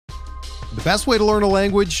The best way to learn a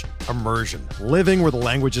language? Immersion. Living where the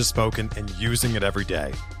language is spoken and using it every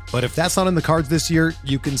day. But if that's not in the cards this year,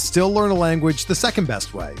 you can still learn a language the second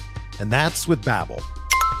best way, and that's with Babbel.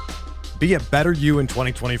 Be a better you in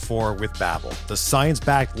 2024 with Babbel, the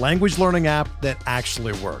science-backed language learning app that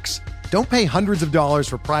actually works. Don't pay hundreds of dollars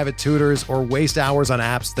for private tutors or waste hours on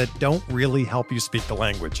apps that don't really help you speak the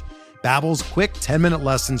language. Babbel's quick 10-minute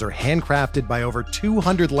lessons are handcrafted by over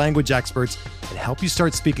 200 language experts and help you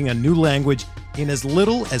start speaking a new language in as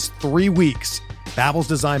little as 3 weeks. Babbel's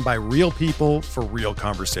designed by real people for real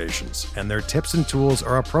conversations, and their tips and tools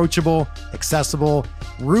are approachable, accessible,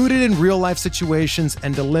 rooted in real-life situations,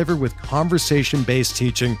 and delivered with conversation-based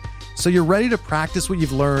teaching, so you're ready to practice what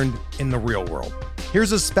you've learned in the real world.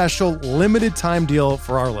 Here's a special limited-time deal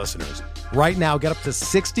for our listeners. Right now, get up to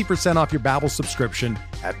 60% off your Babbel subscription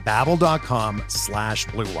at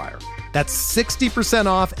babbel.com/Blue Wire. That's 60%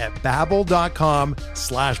 off at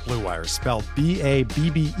babbel.com/Blue Wire, spelled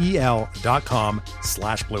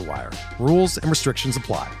BABBEL.com/Blue Wire. Rules and restrictions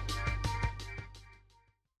apply.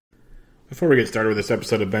 Before we get started with this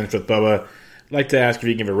episode of Bench with Bubba, I'd like to ask if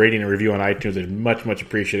you can give a rating and review on iTunes. It's much, much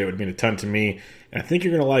appreciated. It would mean a ton to me. And I think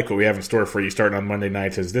you're going to like what we have in store for you starting on Monday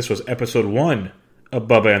nights, as this was episode 1 of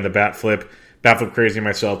Bubba and the Bat Flip. Bat Flip Crazy and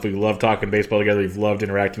myself, we love talking baseball together. We've loved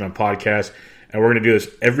interacting on podcasts. And we're going to do this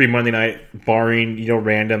every Monday night, barring,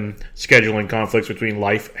 random scheduling conflicts between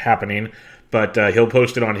life happening. But he'll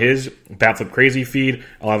post it on his Bat Flip Crazy feed.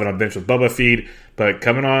 I'll have it on Bench with Bubba feed. But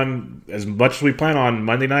coming on as much as we plan on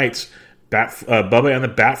Monday nights, Bubba and the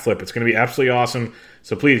Bat Flip. It's going to be absolutely awesome.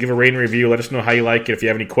 So please give a rating and review. Let us know how you like it. If you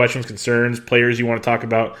have any questions, concerns, players you want to talk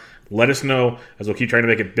about, let us know, as we'll keep trying to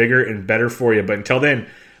make it bigger and better for you. But until then,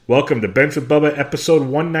 welcome to Bench with Bubba, episode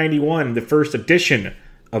 191, the first edition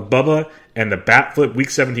of Bubba and the Bat Flip Week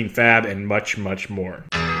 17 Fab, and much, much more.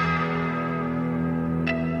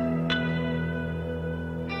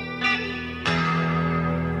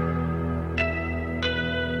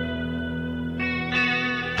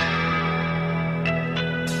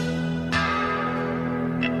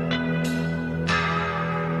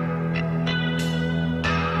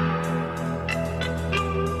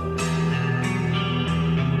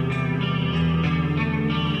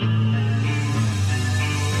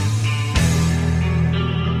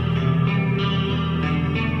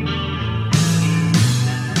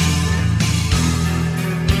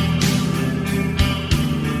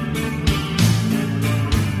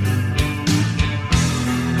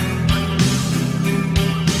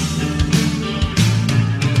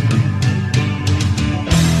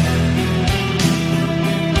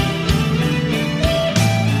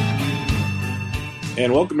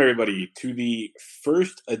 And welcome, everybody, to the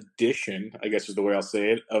first edition, I guess is the way I'll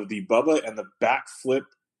say it, of the Bubba and the Bat Flip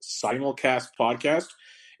simulcast podcast.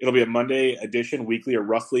 It'll be a Monday edition, weekly or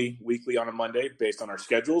roughly weekly on a Monday based on our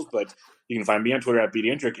schedules. But you can find me on Twitter at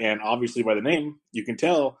BDintric. And obviously by the name, you can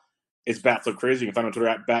tell it's Bat Flip Crazy. You can find me on Twitter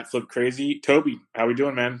at Bat Flip Crazy. Toby, how we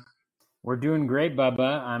doing, man? We're doing great,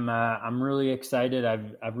 Bubba. I'm really excited.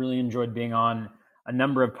 I've really enjoyed being on a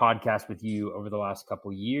number of podcasts with you over the last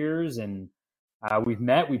couple years, and we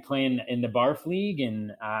play in the Barf League,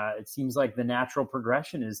 and it seems like the natural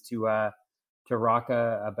progression is to rock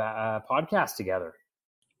a podcast together.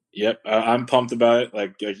 Yep, I'm pumped about it.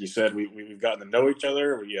 Like you said, we've gotten to know each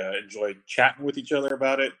other. We enjoy chatting with each other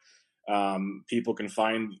about it. People can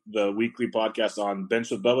find the weekly podcast on Bench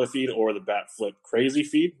with Bubba feed or the Bat Flip Crazy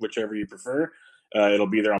feed, whichever you prefer. It'll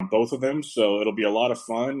be there on both of them, so it'll be a lot of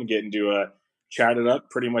fun getting to chat it up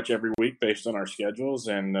pretty much every week based on our schedules,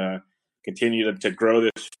 and continue to grow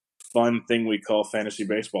this fun thing we call fantasy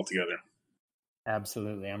baseball together.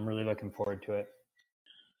 Absolutely. I'm really looking forward to it.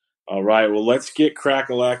 All right. Well, let's get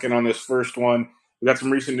crack-a-lacking on this first one. We got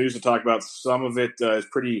some recent news to talk about. Some of it is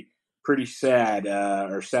pretty sad,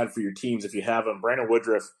 or sad for your teams if you have them. Brandon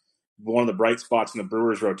Woodruff, one of the bright spots in the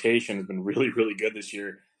Brewers rotation, has been really, really good this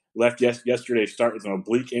year. Left yesterday's start with an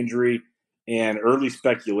oblique injury, and early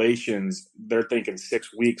speculations, they're thinking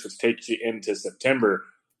 6 weeks, which takes you into September.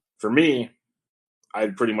 For me,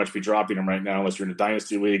 I'd pretty much be dropping him right now unless you're in a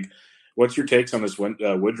dynasty league. What's your takes on this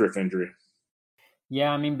Woodruff injury?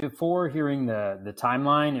 Yeah, I mean, before hearing the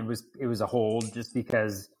timeline, it was a hold, just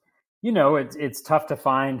because, it's tough to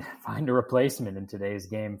find a replacement in today's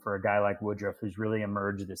game for a guy like Woodruff, who's really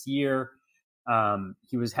emerged this year.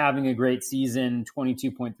 He was having a great season,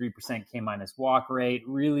 22.3% K- walk rate,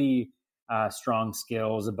 really strong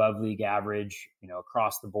skills, above league average,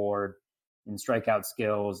 across the board in strikeout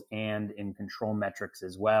skills and in control metrics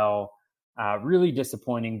as well. Really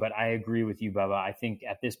disappointing, but I agree with you, Bubba. I think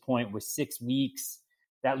at this point with 6 weeks,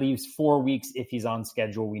 that leaves 4 weeks if he's on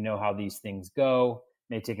schedule. We know how these things go.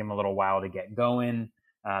 May take him a little while to get going,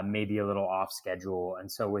 maybe a little off schedule.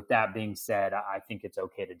 And so with that being said, I think it's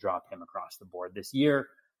okay to drop him across the board this year,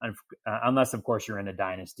 unless, of course, you're in a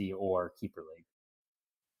dynasty or keeper league.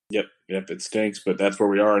 Yep, it stinks, but that's where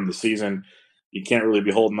we are in the season. You can't really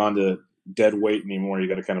be holding on to dead weight anymore. You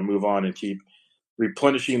got to kind of move on and keep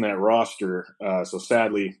replenishing that roster. So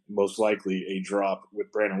sadly, most likely a drop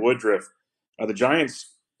with Brandon Woodruff. The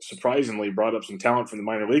Giants surprisingly brought up some talent from the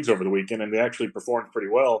minor leagues over the weekend, and they actually performed pretty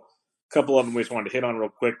well. A couple of them we just wanted to hit on real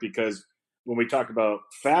quick because when we talk about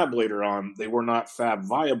FAB later on, they were not FAB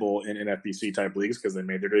viable in NFBC type leagues because they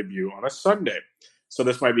made their debut on a Sunday. So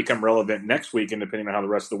this might become relevant next week, and depending on how the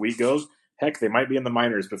rest of the week goes, heck, they might be in the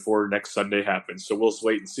minors before next Sunday happens. So we'll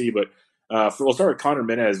wait and see. But we'll start with Connor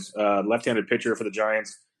Menez, left-handed pitcher for the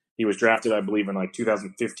Giants. He was drafted, I believe, in like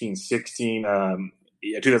 2015-16,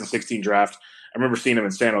 2016 draft. I remember seeing him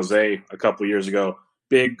in San Jose a couple of years ago.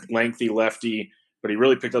 Big, lengthy lefty, but he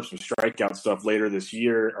really picked up some strikeout stuff earlier this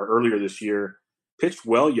year. Pitched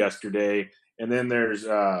well yesterday. And then there's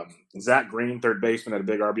Zach Green, third baseman, had a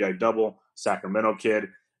big RBI double, Sacramento kid.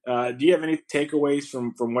 Do you have any takeaways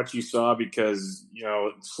from what you saw? Because,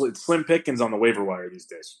 it's slim pickings on the waiver wire these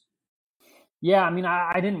days. Yeah, I mean,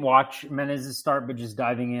 I didn't watch Menez's start, but just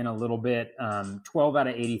diving in a little bit, 12 out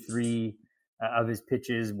of 83 of his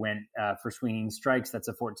pitches went for swinging strikes. That's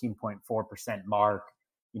a 14.4% mark.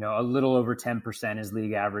 A little over 10% is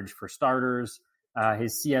league average for starters.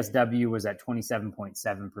 His CSW was at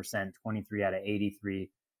 27.7%, 23 out of 83.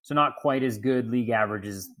 So not quite as good. League average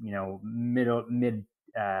is, mid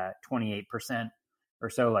 28% or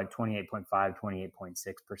so, like 28.5,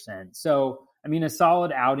 28.6%. So, I mean, a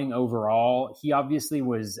solid outing overall. He obviously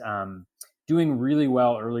was doing really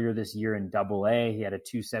well earlier this year in Double-A. He had a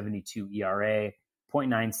 2.72 ERA,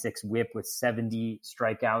 0.96 WHIP with 70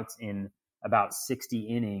 strikeouts in about 60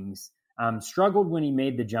 innings. Struggled when he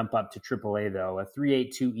made the jump up to Triple-A, though. A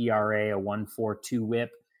 3.82 ERA, a 1.42 WHIP.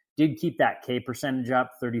 Did keep that K percentage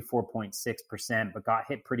up, 34.6%, but got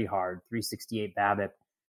hit pretty hard, 368 BABIP.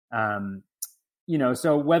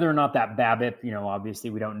 So whether or not that BABIP, obviously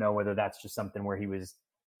we don't know whether that's just something where he was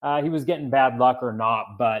getting bad luck or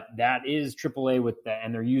not, but that is AAA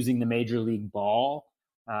and they're using the major league ball.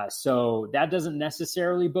 So that doesn't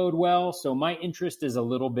necessarily bode well. So my interest is a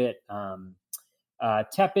little bit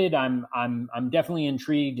tepid. I'm definitely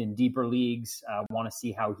intrigued in deeper leagues. Want to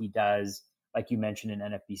see how he does. Like you mentioned in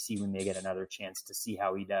NFBC, we may get another chance to see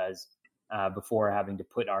how he does before having to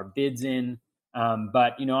put our bids in.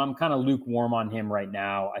 But I'm kind of lukewarm on him right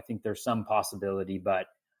now. I think there's some possibility, but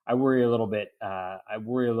I worry a little bit. That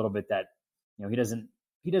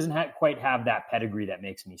he doesn't quite have that pedigree that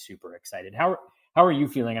makes me super excited. How are you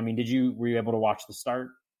feeling? I mean, were you able to watch the start?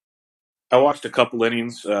 I watched a couple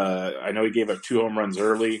innings. I know he gave up 2 home runs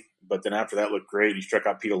early, but then after that looked great. He struck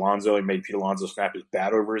out Pete Alonso. He made Pete Alonso snap his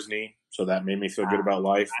bat over his knee, so that made me feel good about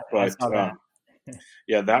life. But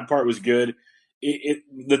yeah, that part was good.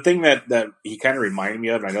 The thing that he kind of reminded me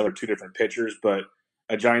of, and I know they're 2 different pitchers, but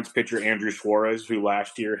a Giants pitcher, Andrew Suarez, who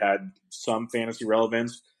last year had some fantasy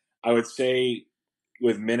relevance. I would say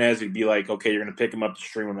with Menez, it'd be like, okay, you're going to pick him up to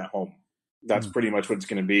stream him at home. That's pretty much what it's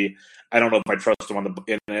going to be. I don't know if I trust him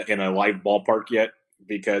in a live ballpark yet,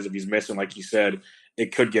 because if he's missing, like you said,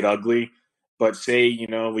 it could get ugly. But say, you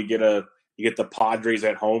get the Padres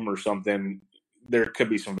at home or something, there could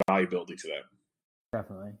be some valuability to that.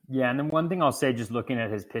 Definitely. Yeah, and then one thing I'll say, just looking at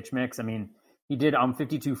his pitch mix, I mean, he did on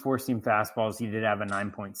 52 four-seam fastballs, he did have a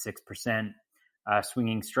 9.6%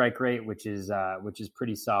 swinging strike rate, which is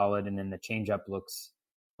pretty solid. And then the changeup looks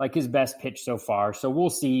like his best pitch so far. So we'll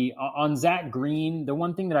see. On Zach Green, the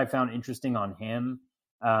one thing that I found interesting on him,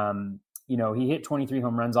 he hit 23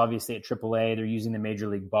 home runs, obviously at AAA. They're using the major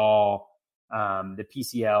league ball. The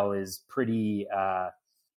PCL is pretty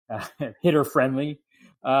hitter friendly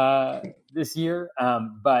this year.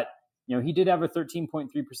 But he did have a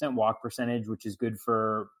 13.3% walk percentage, which is good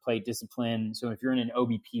for plate discipline. So if you're in an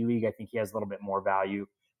OBP league, I think he has a little bit more value.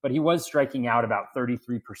 But he was striking out about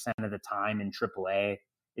 33% of the time in AAA.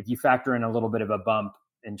 If you factor in a little bit of a bump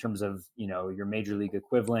in terms of, your major league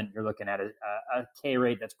equivalent, you're looking at a K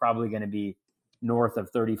rate that's probably going to be north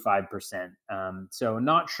of 35%. So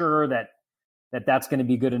not sure that's going to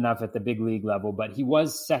be good enough at the big league level, but he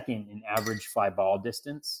was second in average fly ball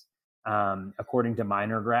distance, according to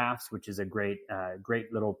Minor Graphs, which is a great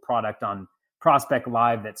little product on Prospect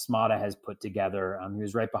Live that Smada has put together. He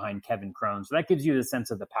was right behind Kevin Cron. So that gives you the sense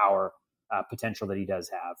of the power potential that he does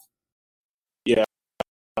have. Yeah.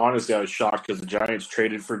 Honestly, I was shocked because the Giants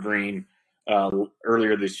traded for Green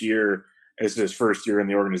earlier this year as his first year in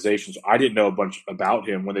the organization. So I didn't know a bunch about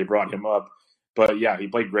him when they brought him up. But yeah, he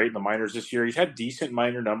played great in the minors this year. He's had decent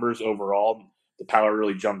minor numbers overall. The power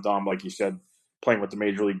really jumped on, like you said. Playing with the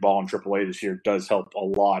major league ball in AAA this year does help a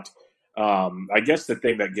lot. I guess the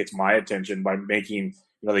thing that gets my attention by making,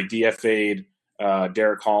 they DFA'd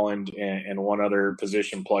Derek Holland and one other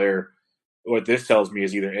position player. What this tells me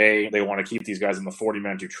is either A, they want to keep these guys in the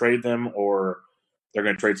 40-man to trade them, or they're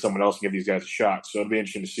going to trade someone else and give these guys a shot. So it'll be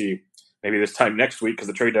interesting to see maybe this time next week, because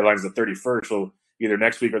the trade deadline is the 31st. So either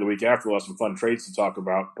next week or the week after, we'll have some fun trades to talk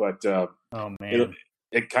about. But oh man,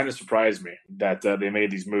 it kind of surprised me that they made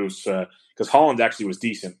these moves, because Holland actually was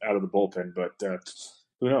decent out of the bullpen, but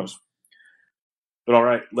who knows? But all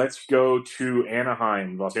right, let's go to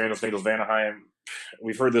Anaheim, Los Angeles Angels of Anaheim.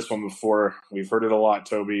 We've heard this one before. We've heard it a lot,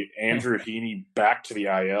 Toby. Andrew Heaney back to the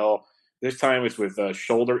IL. This time it's with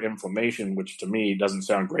shoulder inflammation, which to me doesn't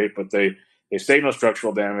sound great, but they say no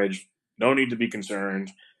structural damage. No need to be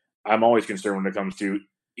concerned. I'm always concerned when it comes to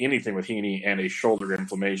anything with Heaney and a shoulder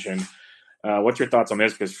inflammation. What's your thoughts on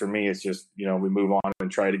this? Because for me, it's just, we move on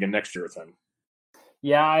and try it again next year with him.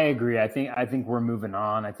 Yeah, I agree. I think we're moving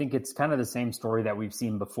on. I think it's kind of the same story that we've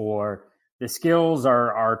seen before. The skills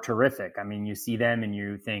are terrific. I mean, you see them and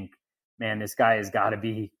you think, man, this guy has got to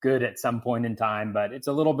be good at some point in time. But it's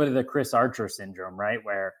a little bit of the Chris Archer syndrome, right?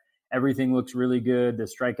 Where everything looks really good. The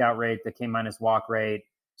strikeout rate, the K- walk rate,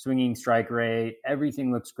 swinging strike rate,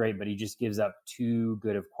 everything looks great, but he just gives up too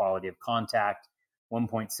good of quality of contact.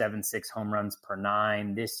 1.76 home runs per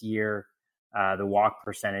 9 this year. The walk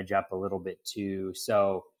percentage up a little bit too.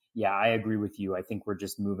 So yeah, I agree with you. I think we're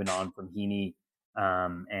just moving on from Heaney.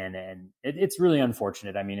 And it's really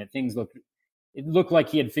unfortunate. I mean, it looked like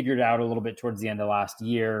he had figured it out a little bit towards the end of last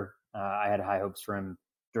year. I had high hopes for him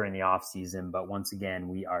during the off season, but once again,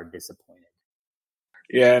 we are disappointed.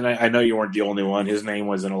 Yeah, and I know you weren't the only one. His name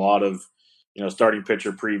was in a lot of, starting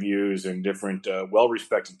pitcher previews and different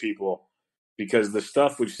well-respected people, because the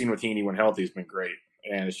stuff we've seen with Heaney when healthy has been great,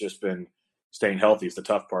 and it's just been staying healthy is the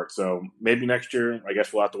tough part. So maybe next year, I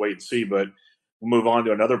guess we'll have to wait and see, but we'll move on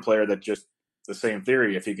to another player that just the same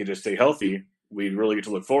theory. If he could just stay healthy, we really get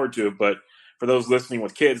to look forward to it. But for those listening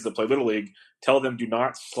with kids that play Little League, tell them do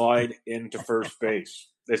not slide into first base.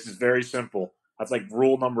 This is very simple. That's like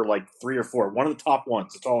rule number 3 or 4. One of the top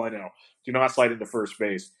ones. That's all I know. Do not slide into first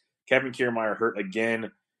base. Kevin Kiermaier hurt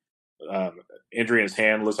again. Injury in his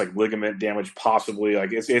hand, looks like ligament damage possibly.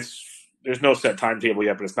 It's there's no set timetable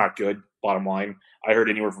yet, but it's not good. Bottom line, I heard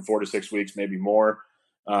anywhere from 4 to 6 weeks, maybe more.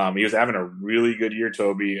 He was having a really good year,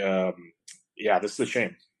 Toby. Yeah, this is a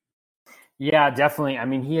shame. Yeah, definitely. I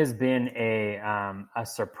mean, he has been a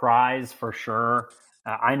surprise for sure.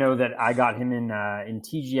 I know that I got him in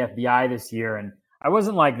TGFBI this year, and I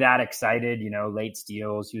wasn't that excited. Late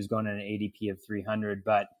steals. He was going at an ADP of 300,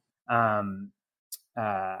 but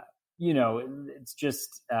it's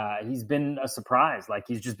just he's been a surprise.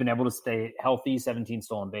 He's just been able to stay healthy. 17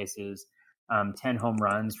 stolen bases, 10 home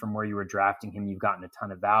runs. From where you were drafting him, you've gotten a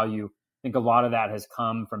ton of value. I think a lot of that has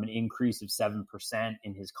come from an increase of 7%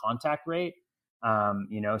 in his contact rate.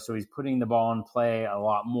 So he's putting the ball in play a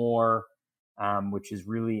lot more, which is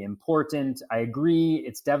really important. I agree.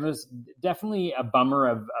 It's definitely a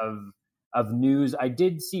bummer of news. I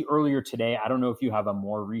did see earlier today, I don't know if you have a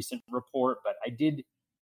more recent report, but I did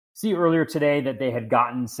see earlier today that they had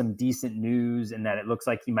gotten some decent news and that it looks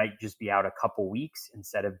like he might just be out a couple weeks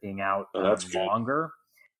instead of being out longer.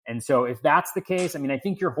 And so if that's the case, I mean, I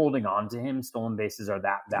think you're holding on to him. Stolen bases are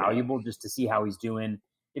that valuable just to see how he's doing.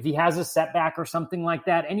 If he has a setback or something like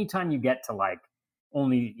that, anytime you get to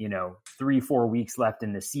only, 3-4 weeks left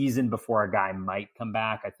in the season before a guy might come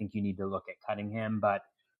back, I think you need to look at cutting him. But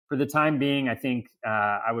for the time being, I think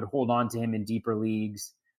I would hold on to him in deeper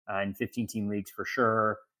leagues, in 15-team leagues for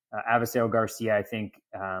sure. Avisail Garcia, I think,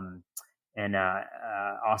 and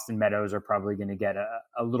Austin Meadows are probably going to get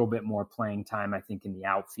a little bit more playing time, I think, in the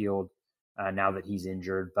outfield now that he's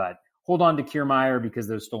injured. But hold on to Kiermaier because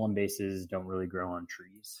those stolen bases don't really grow on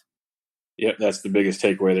trees. Yep, that's the biggest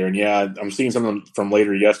takeaway there. And yeah, I'm seeing something from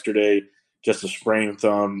later yesterday, just a sprained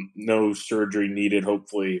thumb, no surgery needed,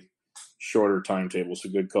 hopefully shorter timetable. So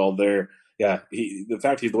good call there. Yeah,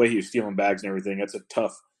 the way he was stealing bags and everything, that's a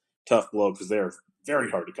tough blow because they're very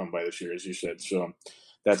hard to come by this year, as you said. So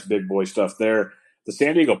that's big boy stuff there. The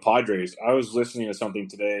San Diego Padres, I was listening to something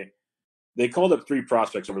today. They called up 3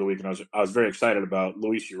 prospects over the week, and I was very excited about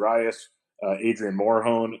Luis Urias, Adrian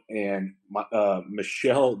Morejon, and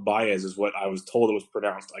Michelle Baez is what I was told it was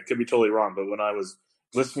pronounced. I could be totally wrong, but when I was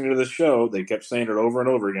listening to this show, they kept saying it over and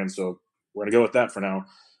over again, so we're going to go with that for now.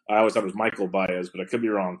 I always thought it was Michael Baez, but I could be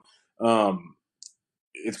wrong.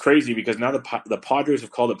 It's crazy because now the Padres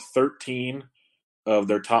have called up 13 of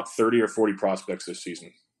their top 30 or 40 prospects this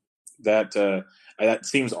season. That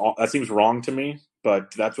seems wrong to me,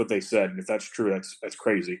 but that's what they said. And if that's true, that's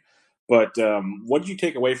crazy. But what did you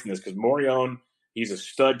take away from this? Because Morion, he's a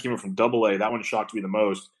stud, came in from Double A. That one shocked me the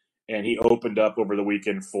most. And he opened up over the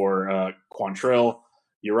weekend for Quantrill.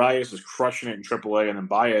 Urias is crushing it in Triple A, and then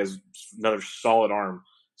Baez, another solid arm.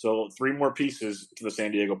 So 3 more pieces to the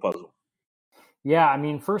San Diego puzzle. Yeah, I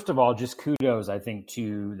mean, first of all, just kudos, I think,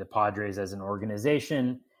 to the Padres as an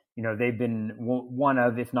organization. You know, they've been one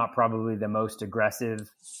of, if not probably the most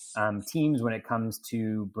aggressive teams when it comes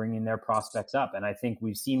to bringing their prospects up. And I think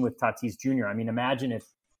we've seen with Tatis Jr. I mean, imagine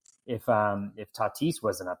if Tatis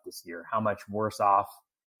wasn't up this year, how much worse off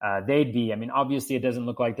they'd be. I mean, obviously, it doesn't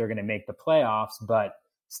look like they're going to make the playoffs, but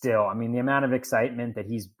still, I mean, the amount of excitement that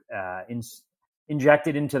he's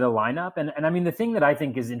injected into the lineup. And I mean, the thing that I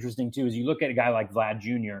think is interesting too is you look at a guy like Vlad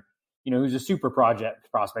Jr., you know, who's a super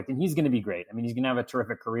prospect, and he's going to be great. I mean, he's going to have a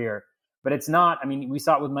terrific career, but it's not, I mean, we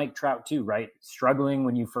saw it with Mike Trout too, right? Struggling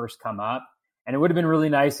when you first come up. And it would have been really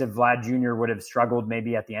nice if Vlad Jr. would have struggled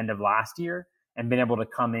maybe at the end of last year and been able to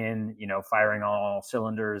come in, you know, firing on all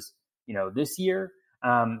cylinders, you know, this year.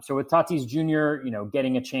 So with Tatis Jr., you know,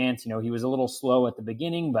 getting a chance, you know, he was a little slow at the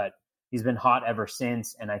beginning, but he's been hot ever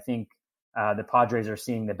since. And I think the Padres are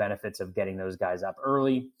seeing the benefits of getting those guys up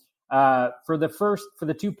early. For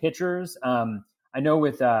the 2 pitchers, I know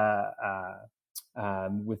with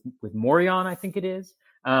Morion, I think it is,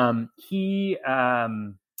 he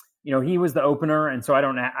was the opener. And so I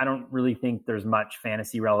don't really think there's much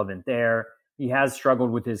fantasy relevant there. He has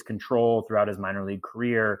struggled with his control throughout his minor league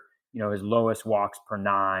career. You know, his lowest walks per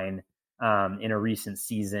 9 in a recent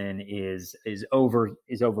season is over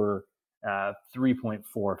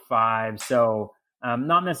 3.45. So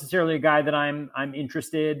not necessarily a guy that I'm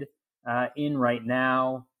interested in right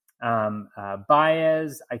now.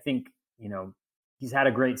 Baez, I think, you know, he's had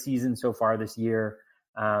a great season so far this year.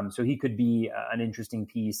 So he could be an interesting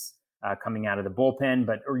piece coming out of the bullpen.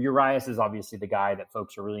 But Urias is obviously the guy that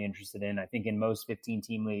folks are really interested in. I think in most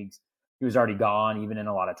 15-team leagues, he was already gone. Even in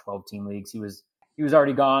a lot of 12-team leagues, he was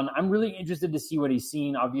already gone. I'm really interested to see what he's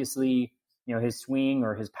seen. Obviously, you know, his swing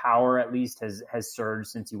or his power at least has surged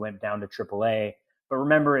since he went down to AAA. But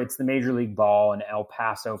remember, it's the Major League ball, and El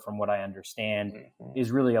Paso, from what I understand,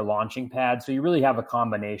 is really a launching pad. So you really have a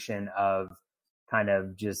combination of kind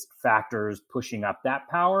of just factors pushing up that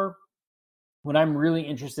power. What I'm really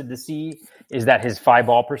interested to see is that his fly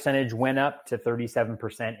ball percentage went up to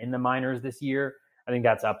 37% in the minors this year. I think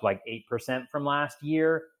that's up like 8% from last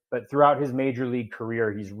year. But throughout his Major League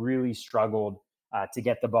career, he's really struggled to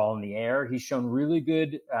get the ball in the air. He's shown really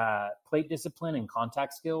good plate discipline and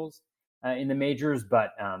contact skills in the majors,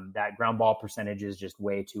 but that ground ball percentage is just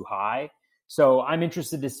way too high. So I'm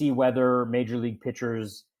interested to see whether Major League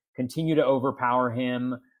pitchers continue to overpower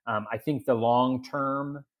him. I think the long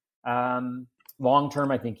term, I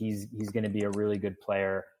think he's going to be a really good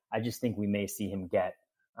player. I just think we may see him get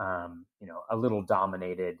a little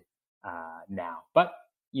dominated now, but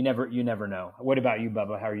you never know. What about you,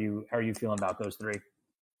 Bubba? How are you feeling about those 3?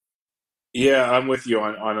 Yeah, I'm with you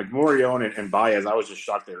on Morion and Baez. I was just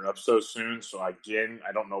shocked they were up so soon. So again,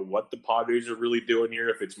 I don't know what the Padres are really doing here.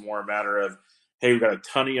 If it's more a matter of, hey, we've got a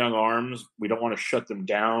ton of young arms, we don't want to shut them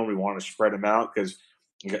down, we want to spread them out because,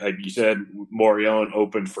 like you said, Morion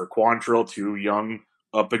opened for Quantrill, 2 young,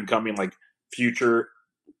 up and coming, like future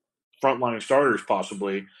frontline starters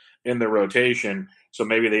possibly in the rotation. So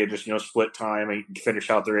maybe they just split time and finish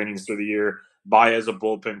out their innings through the year. Baez a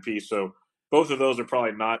bullpen piece. So both of those are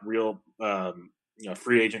probably not real,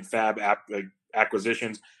 free agent fab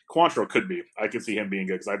acquisitions. Quantrill could be. I could see him being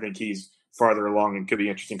good because I think he's farther along and could be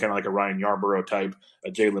interesting, kind of like a Ryan Yarbrough type,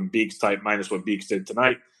 a Jalen Beeks type, minus what Beeks did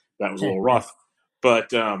tonight. That was a little rough.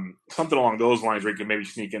 But something along those lines where he could maybe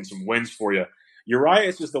sneak in some wins for you.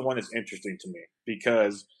 Urias is the one that's interesting to me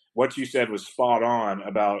because what you said was spot on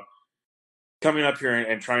about coming up here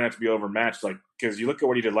and trying not to be overmatched. Like, because you look at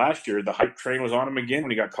what he did last year, the hype train was on him again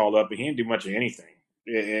when he got called up, but he didn't do much of anything.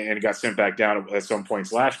 And he got sent back down at some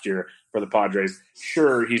points last year for the Padres.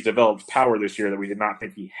 Sure, he's developed power this year that we did not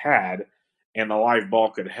think he had, and the live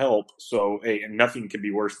ball could help. So, hey, and nothing could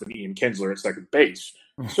be worse than Ian Kinsler at second base.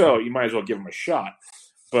 So you might as well give him a shot.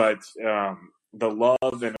 But the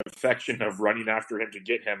love and affection of running after him to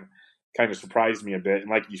get him kind of surprised me a bit. And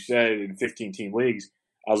like you said, in 15-team leagues,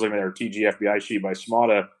 I was looking at our TGFBI sheet by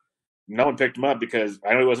Smata. No one picked him up because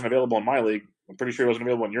I know he wasn't available in my league. I'm pretty sure he wasn't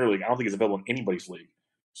available in your league. I don't think he's available in anybody's league.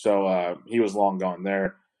 So he was long gone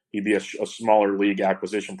there. He'd be a smaller league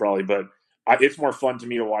acquisition probably. But it's more fun to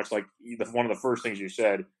me to watch, like, one of the first things you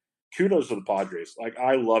said, kudos to the Padres. Like,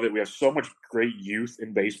 I love it. We have so much great youth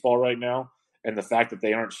in baseball right now. And the fact that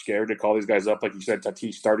they aren't scared to call these guys up, like you said,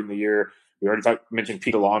 Tatis starting the year. We already mentioned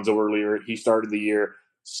Pete Alonso earlier. He started the year.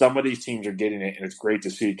 Some of these teams are getting it, and it's great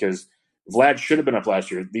to see because Vlad should have been up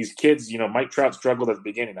last year. These kids, Mike Trout struggled at the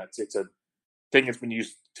beginning. It's a thing that's been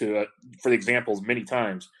used to for the examples many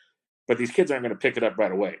times. But these kids aren't going to pick it up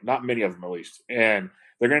right away. Not many of them, at least. And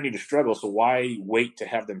they're going to need to struggle. So why wait to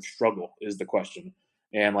have them struggle is the question.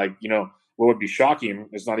 And, what would be shocking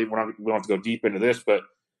is we don't have to go deep into this, but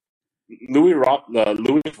Louis Robert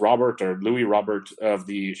of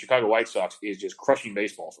the Chicago White Sox is just crushing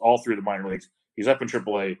baseballs all through the minor leagues. He's up in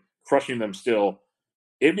AAA, crushing them still.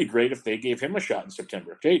 It'd be great if they gave him a shot in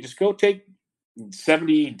September. Okay, just go take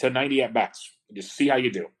 70 to 90 at-bats. Just see how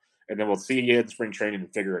you do. And then we'll see you in spring training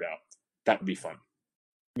and figure it out. That would be fun.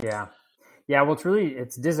 Yeah. Yeah, well,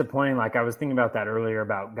 it's disappointing. Like, I was thinking about that earlier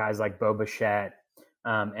about guys like Bo Bichette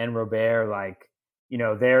and Robert. Like,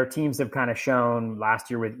 their teams have kind of shown last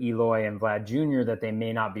year with Eloy and Vlad Jr. that they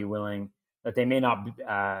may not be willing, that they may not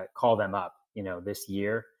call them up, this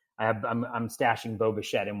year. I'm stashing Bo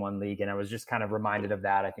Bichette in one league, and I was just kind of reminded of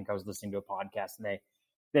that. I think I was listening to a podcast, and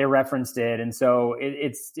they referenced it. And so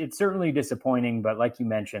it's certainly disappointing, but like you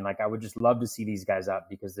mentioned, I would just love to see these guys up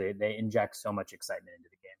because they inject so much excitement into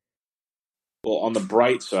the game. Well, on the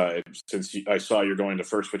bright side, since I saw you're going to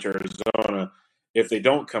First Pitch Arizona, if they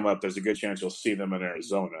don't come up, there's a good chance you'll see them in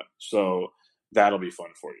Arizona. So that'll be fun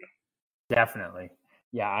for you. Definitely.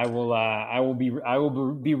 Yeah, I will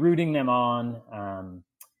be rooting them on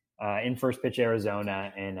in First Pitch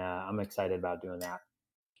Arizona, and I'm excited about doing that.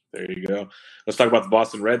 There you go. Let's talk about the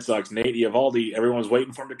Boston Red Sox. Nate Eovaldi, everyone's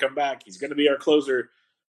waiting for him to come back. He's going to be our closer.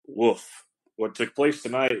 Woof. What took place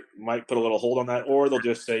tonight might put a little hold on that, or they'll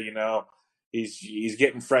just say, he's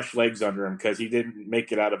getting fresh legs under him because he didn't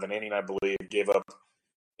make it out of an inning, I believe. Gave up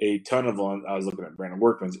a ton of on. I was looking at Brandon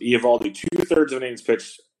Workman's. Eovaldi, 2/3 of an innings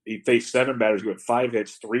pitched. He faced 7 batters, got 5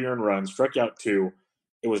 hits, 3 earned runs, struck out 2.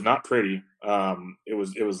 It was not pretty. It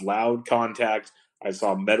was loud contact. I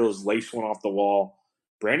saw Meadows lace one off the wall.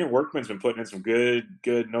 Brandon Workman's been putting in some good,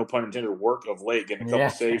 no pun intended, work of late, getting a couple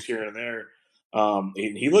saves here and there.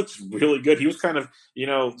 He looks really good. He was kind of,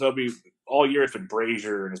 there'll be all year it's been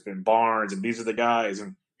Brazier and it's been Barnes, and these are the guys.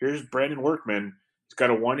 And here's Brandon Workman. He's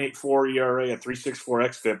got a 1.84 ERA, a 3.64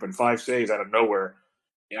 xFIP, and 5 saves out of nowhere.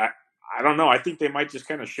 Yeah, I don't know. I think they might just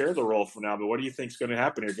kind of share the role for now. But what do you think is going to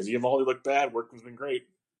happen here? Because Eovaldi looked bad. Workman's been great.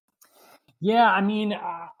 Yeah, I mean,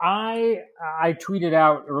 I tweeted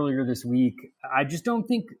out earlier this week, I just don't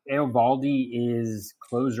think Eovaldi is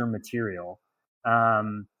closer material.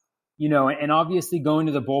 And obviously going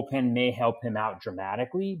to the bullpen may help him out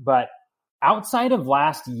dramatically, but outside of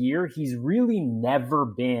last year, he's really never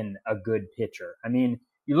been a good pitcher. I mean,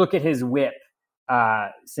 you look at his whip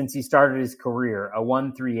since he started his career, a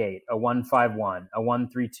 1.38, a 1.51, a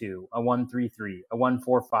 1.32, a 1.33, a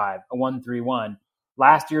 1.45, a 1.31.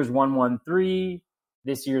 Last year's 1.13,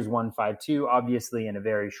 this year's 1.52, obviously in a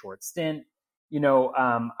very short stint.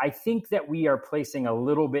 I think that we are placing a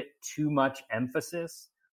little bit too much emphasis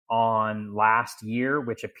on last year,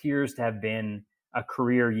 which appears to have been a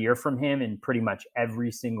career year from him in pretty much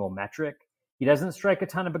every single metric. He doesn't strike a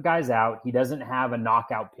ton of guys out. He doesn't have a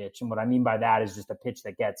knockout pitch. And what I mean by that is just a pitch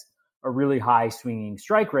that gets a really high swinging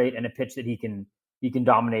strike rate and a pitch that he can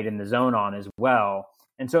dominate in the zone on as well.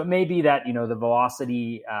 And so it may be that, the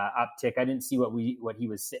velocity uptick, I didn't see what he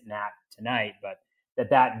was sitting at tonight, but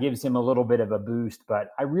that gives him a little bit of a boost.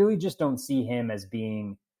 But I really just don't see him as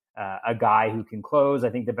being a guy who can close.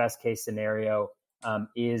 I think the best case scenario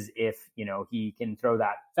is if, he can throw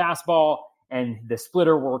that fastball and the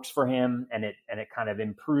splitter works for him and it kind of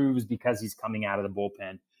improves because he's coming out of the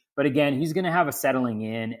bullpen. But again, he's going to have a settling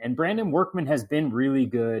in, and Brandon Workman has been really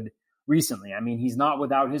good recently. I mean, he's not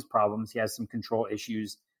without his problems. He has some control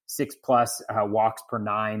issues, 6+ walks per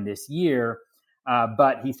 9 this year.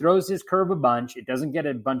 But he throws his curve a bunch. It doesn't get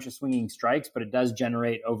a bunch of swinging strikes, but it does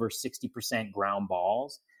generate over 60% ground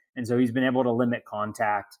balls. And so he's been able to limit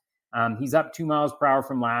contact. He's up 2 miles per hour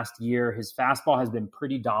from last year. His fastball has been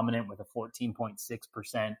pretty dominant with a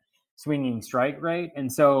 14.6% swinging strike rate.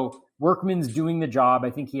 And so Workman's doing the job. I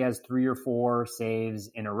think he has 3 or 4 saves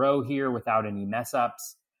in a row here without any mess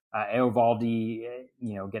ups. Eovaldi,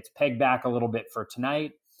 gets pegged back a little bit for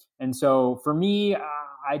tonight. And so for me,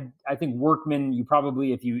 I think Workman, you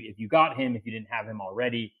probably, if you got him, if you didn't have him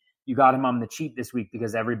already, you got him on the cheap this week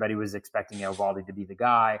because everybody was expecting Eovaldi to be the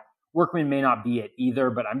guy. Workman may not be it either,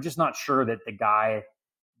 but I'm just not sure that the guy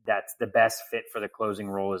that's the best fit for the closing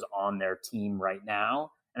role is on their team right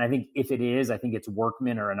now. And I think if it is, I think it's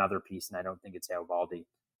Workman or another piece, and I don't think it's Eovaldi.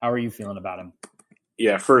 How are you feeling about him?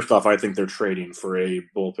 Yeah, first off, I think they're trading for a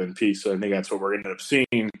bullpen piece. So I think that's what we're ended up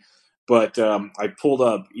seeing. But I pulled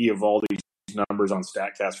up Eovaldi's numbers on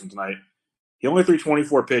StatCast from tonight. He only threw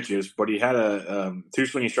 24 pitches, but he had a 2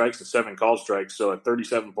 swinging strikes and 7 called strikes, so a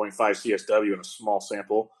 37.5 CSW in a small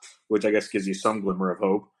sample, which I guess gives you some glimmer of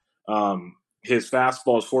hope. His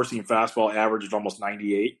fastball, his four-seam fastball, averaged almost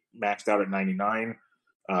 98, maxed out at 99,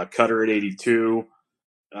 cutter at 82.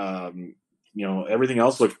 Everything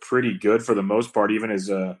else looked pretty good for the most part. Even his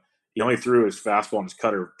he only threw his fastball and his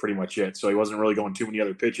cutter, pretty much it. So he wasn't really going too many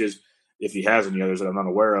other pitches, if he has any others that I'm not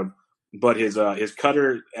aware of. But his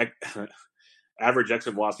cutter average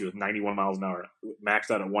exit velocity was 91 miles an hour,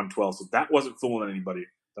 maxed out at 112. So that wasn't fooling anybody.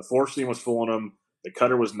 The four-seam was fooling him. The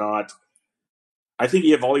cutter was not. I think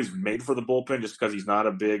Eovaldi's made for the bullpen just because he's not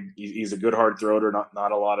a big – he's a good hard thrower,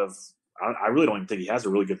 not a lot of – I really don't even think he has a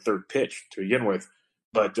really good third pitch to begin with.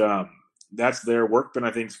 But that's their Workman,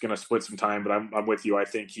 I think, is going to split some time. But I'm with you. I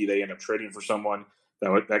think they end up trading for someone.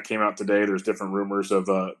 That came out today. There's different rumors of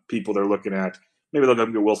people they're looking at. Maybe they'll go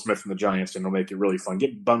get Will Smith from the Giants, and they'll make it really fun.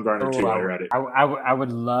 Get Bumgarner, too, while you're at it. I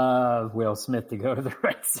would love Will Smith to go to the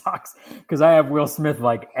Red Sox because I have Will Smith,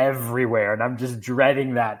 like, everywhere, and I'm just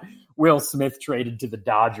dreading that Will Smith traded to the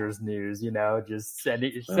Dodgers news, just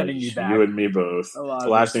sending me back. You and me both. The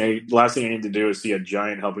last thing I need to do is see a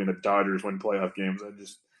Giant helping the Dodgers win playoff games.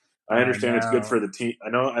 I understand it's good for the team. I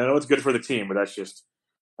know it's good for the team, but that's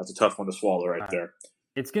a tough one to swallow right there.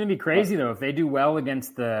 It's going to be crazy, though, if they do well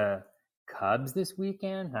against the Cubs this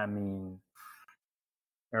weekend.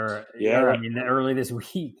 Early this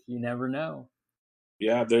week. You never know.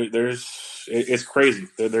 Yeah, it's crazy.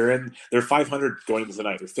 They're 500 going into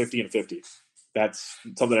tonight. They're 50-50. That's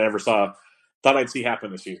something I never thought I'd see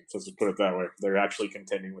happen this season. So let's just put it that way. They're actually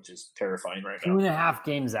contending, which is terrifying right now. 2.5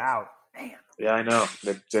 games out, man. Yeah, I know.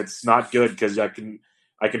 That's not good because I can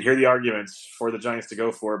hear the arguments for the Giants to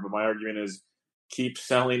go for it, but my argument is keep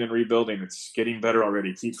selling and rebuilding. It's getting better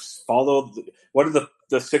already. What did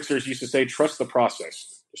the Sixers used to say? Trust the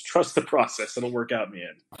process. Just trust the process. It'll work out in the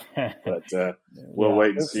end. But we'll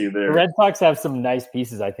wait and see there. The Red Sox have some nice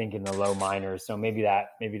pieces, I think, in the low minors. So maybe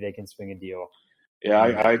they can swing a deal. Yeah,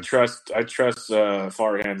 I trust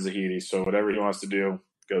Farhan Zahidi. So whatever he wants to do,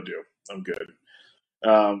 go do. I'm good.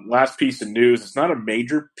 Last piece of news. It's not a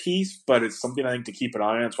major piece, but it's something I think to keep an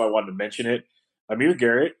eye on. That's why I wanted to mention it. Amir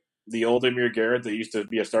Garrett, the old Amir Garrett that used to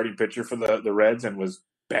be a starting pitcher for the Reds and was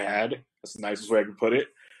bad. That's the nicest way I can put it.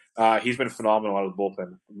 He's been phenomenal out of the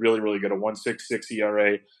bullpen. Really, really good. A 1.66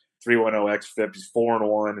 ERA, 3.10 xFIP. He's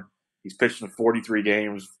 4-1. He's pitched in 43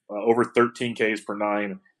 games, over 13 Ks per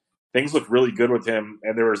 9. Things look really good with him.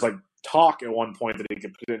 And there was talk at one point that he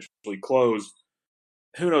could potentially close.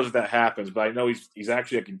 Who knows if that happens? But I know he's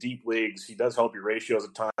actually in deep leagues. He does help your ratios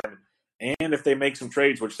at time. And if they make some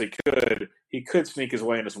trades, which they could, he could sneak his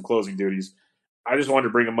way into some closing duties. I just wanted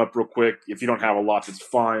to bring him up real quick. If you don't have a lot, that's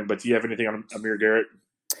fine. But do you have anything on Amir Garrett?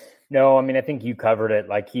 No, I think you covered it.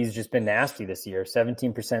 He's just been nasty this year.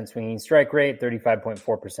 17% swinging strike rate,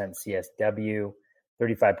 35.4% CSW,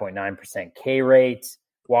 35.9% K rate.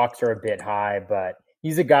 Walks are a bit high, but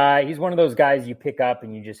he's one of those guys you pick up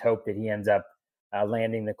and you just hope that he ends up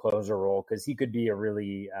landing the closer role because he could be a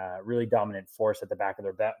really, really dominant force at the back of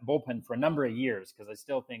their bullpen for a number of years because I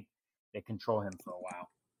still think they control him for a while.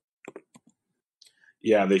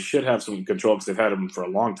 Yeah, they should have some control because they've had him for a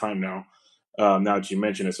long time now. Now that you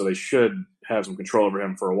mention it, so they should have some control over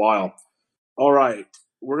him for a while. All right,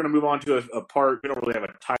 we're going to move on to a part. We don't really have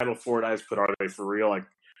a title for it. I just put, are they for real?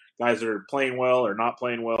 Guys that are playing well or not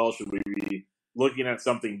playing well, should we be looking at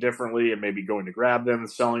something differently and maybe going to grab them,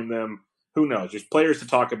 selling them? Who knows? Just players to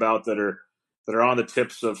talk about that are on the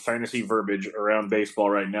tips of fantasy verbiage around baseball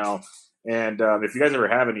right now. And if you guys ever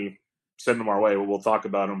have any, send them our way. We'll talk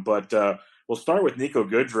about them. But we'll start with Niko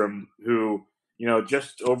Goodrum, who –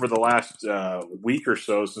 just over the last week or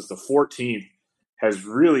so, since the 14th, has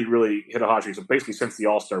really, really hit a hot streak. So basically since the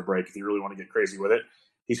All-Star break, if you really want to get crazy with it,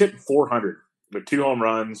 he's hitting 400 with 2 home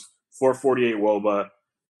runs, 448 WOBA.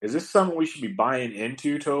 Is this something we should be buying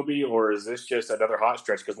into, Toby, or is this just another hot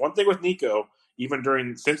stretch? Because one thing with Niko,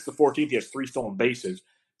 since the 14th, he has 3 stolen bases.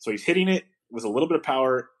 So he's hitting it with a little bit of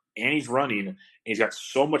power, and he's running, and he's got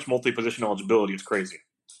so much multi-position eligibility. It's crazy.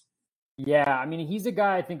 Yeah, he's a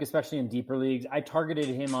guy, I think, especially in deeper leagues. I targeted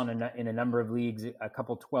him in a number of leagues, a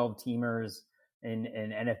couple 12-teamers in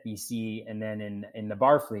NFBC, and then in the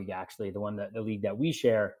Barf League, actually, the league that we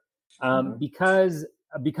share, because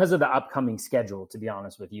of the upcoming schedule, to be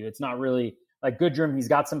honest with you. It's not really like Goodrum. He's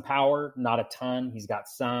got some power, not a ton. He's got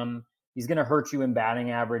some. He's going to hurt you in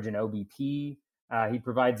batting average and OBP. He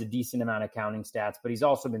provides a decent amount of counting stats, but he's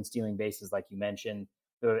also been stealing bases, like you mentioned,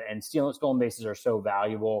 and stolen bases are so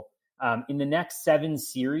valuable. In the next 7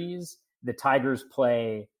 series, the Tigers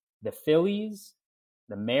play the Phillies,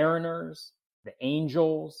 the Mariners, the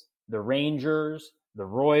Angels, the Rangers, the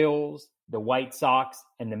Royals, the White Sox,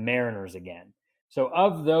 and the Mariners again. So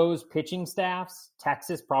of those pitching staffs,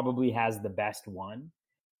 Texas probably has the best one.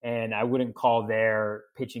 And I wouldn't call their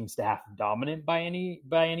pitching staff dominant by any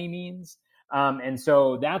means. And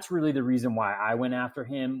so that's really the reason why I went after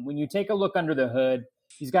him. When you take a look under the hood,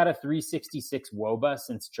 he's got a 366 WOBA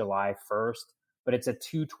since July 1st, but it's a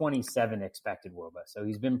 227 expected WOBA. So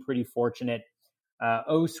he's been pretty fortunate.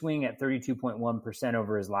 O-swing at 32.1%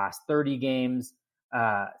 over his last 30 games,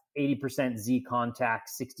 80% Z contact,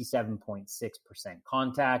 67.6%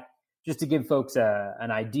 contact. Just to give folks an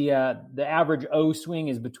idea, the average O-swing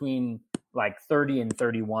is between like 30 and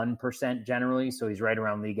 31% generally, so he's right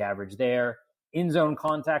around league average there. In-zone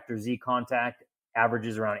contact or Z contact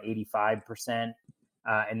averages around 85%,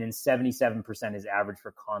 and then 77% is average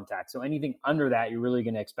for contact. So anything under that, you're really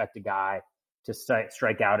going to expect a guy to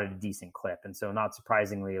strike out at a decent clip. And so not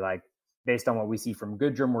surprisingly, like based on what we see from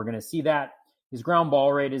Goodrum, we're going to see that. His ground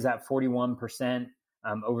ball rate is at 41%.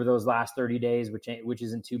 Over those last 30 days, which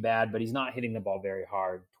isn't too bad, but he's not hitting the ball very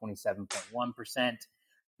hard, 27.1%.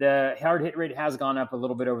 The hard hit rate has gone up a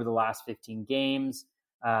little bit over the last 15 games,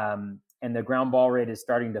 and the ground ball rate is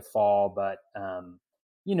starting to fall, but,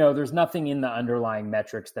 there's nothing in the underlying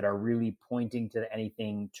metrics that are really pointing to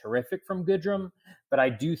anything terrific from Goodrum, but I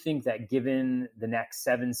do think that given the next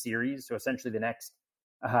 7 series, so essentially the next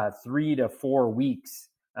 3 to 4 weeks,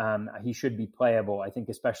 he should be playable. I think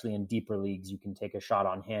especially in deeper leagues, you can take a shot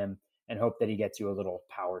on him and hope that he gets you a little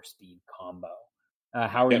power speed combo.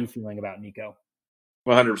 How are you feeling about Nico?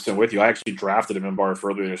 100% with you. I actually drafted him in Barf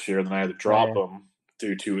earlier this year, then I had to drop him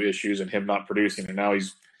due to issues and him not producing. And now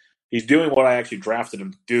he's doing what I actually drafted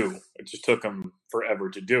him to do. It just took him forever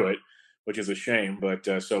to do it, which is a shame,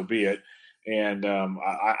 but so be it. And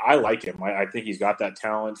I like him. I think he's got that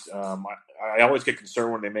talent. I always get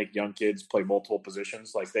concerned when they make young kids play multiple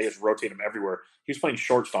positions. Like they just rotate him everywhere. He was playing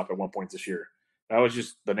shortstop at one point this year. That was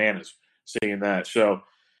just bananas seeing that. So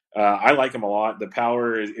I like him a lot. The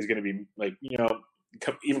power is going to be like,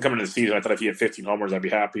 even coming into the season, I thought if he had 15 homers, I'd be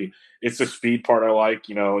happy. It's the speed part I like.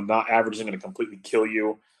 Not average isn't going to completely kill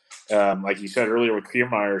you. Like you said earlier with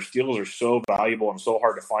Kiermaier, steals are so valuable and so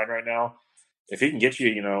hard to find right now. If he can get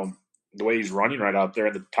you, the way he's running right out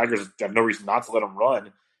there, the Tigers have no reason not to let him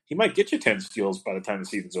run. He might get you 10 steals by the time the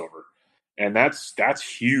season's over. And that's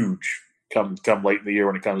huge come late in the year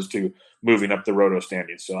when it comes to moving up the roto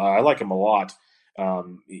standings. So I like him a lot.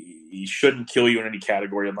 He shouldn't kill you in any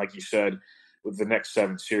category. And like you said, with the next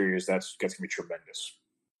 7 series, that's going to be tremendous.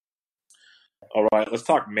 All right, let's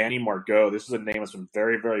talk Manny Margot. This is a name that's been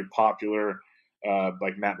very, very popular.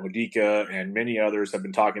 Like Matt Modica and many others have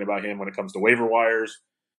been talking about him when it comes to waiver wires.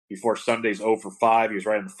 Before Sunday's 0 for 5, he was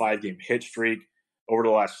right on the 5-game hit streak. Over the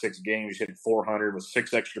last 6 games, he's hitting 400 with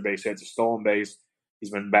 6 extra base hits, a stolen base.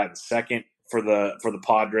 He's been batting second for the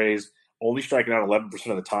Padres, only striking out 11%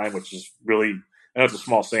 of the time, which is really, I know it's a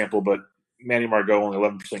small sample, but Manny Margot, only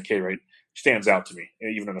 11% K rate, stands out to me,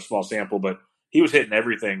 even in a small sample. But he was hitting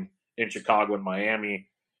everything in Chicago and Miami.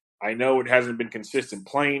 I know it hasn't been consistent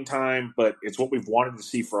playing time, but it's what we've wanted to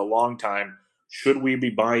see for a long time. Should we be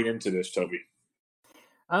buying into this, Toby?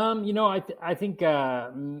 I think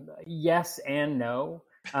yes and no.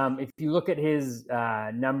 If you look at his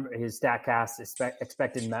his StatCast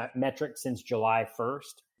expected metrics since July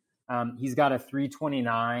 1st, he's got a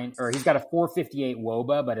 329, or he's got a 458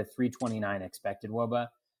 WOBA, but a 329 expected WOBA.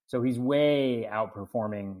 So he's way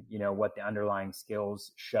outperforming, what the underlying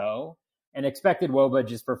skills show. And expected WOBA,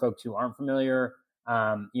 just for folks who aren't familiar,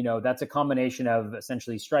 that's a combination of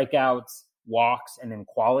essentially strikeouts, walks, and then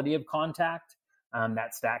quality of contact.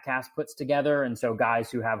 That StatCast puts together. And so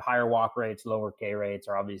guys who have higher walk rates, lower K rates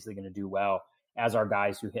are obviously going to do well, as are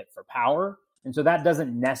guys who hit for power. And so that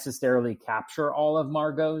doesn't necessarily capture all of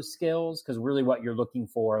Margot's skills, because really what you're looking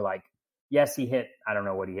for, like, yes, he hit, I don't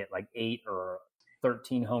know what he hit, like 8 or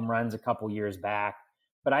 13 home runs a couple years back.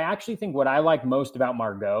 But I actually think what I like most about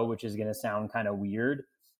Margot, which is going to sound kind of weird,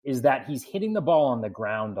 is that he's hitting the ball on the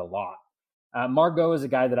ground a lot. Margot is a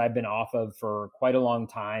guy that I've been off of for quite a long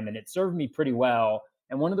time, and it served me pretty well.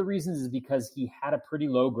 And one of the reasons is because he had a pretty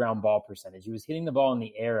low ground ball percentage. He was hitting the ball in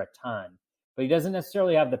the air a ton, but he doesn't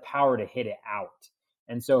necessarily have the power to hit it out.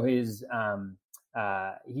 And so his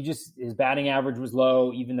batting average was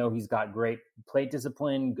low, even though he's got great plate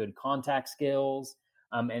discipline, good contact skills,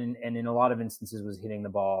 and in a lot of instances was hitting the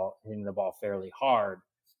ball fairly hard.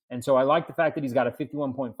 And so I like the fact that he's got a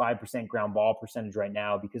 51.5% ground ball percentage right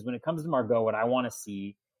now, because when it comes to Margot, what I want to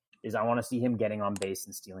see is I want to see him getting on base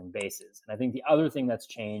and stealing bases. And I think the other thing that's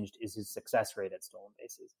changed is his success rate at stolen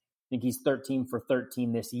bases. think he's 13 for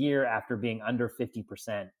 13 this year after being under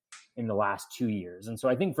 50% in the last 2 years. And so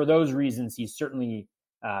I think for those reasons, he's certainly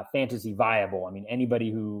fantasy viable. I mean,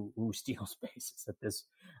 anybody who steals bases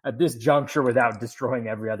at this juncture without destroying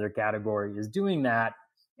every other category is doing that.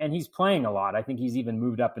 And he's playing a lot. I think he's even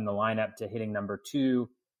moved up in the lineup to hitting number 2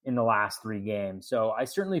 in the last 3 games. So I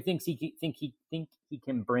certainly think he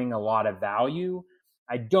can bring a lot of value.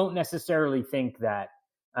 I don't necessarily think that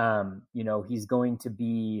he's going to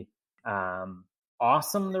be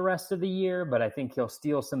awesome the rest of the year, but I think he'll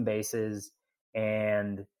steal some bases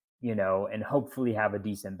and hopefully have a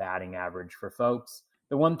decent batting average for folks.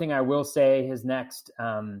 The one thing I will say, his next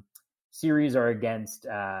series are against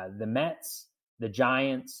the Mets, the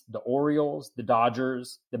Giants, the Orioles, the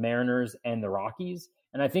Dodgers, the Mariners, and the Rockies.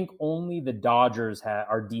 And I think only the Dodgers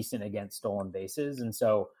are decent against stolen bases. And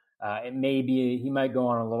so it may be he might go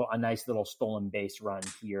on a nice little stolen base run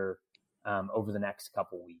here over the next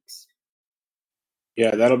couple weeks.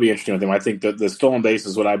 Yeah, that'll be interesting with him. I think that the stolen base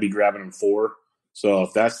is what I'd be grabbing him for. So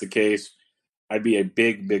if that's the case, I'd be a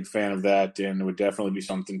big, big fan of that, and it would definitely be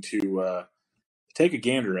something to take a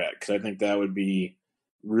gander at, because I think that would be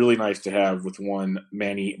really nice to have with one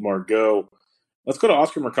Manny Margot. Let's go to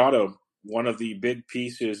Oscar Mercado, one of the big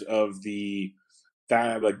pieces of the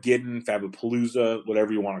Fabapalooza,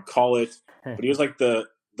 whatever you want to call it. But he was like the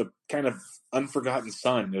kind of unforgotten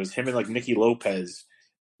son. It was him and like Nicky Lopez,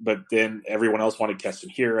 but then everyone else wanted Keston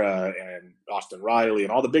Hiura and Austin Riley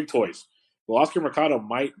and all the big toys. Well, Oscar Mercado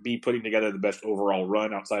might be putting together the best overall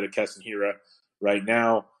run outside of Keston Hiura right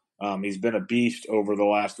now. He's been a beast over the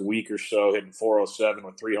last week or so, hitting 407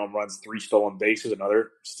 with 3 home runs, 3 stolen bases,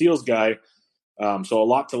 another steals guy. So a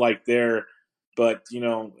lot to like there. But,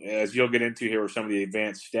 as you'll get into here with some of the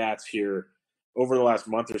advanced stats here, over the last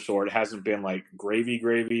month or so, it hasn't been like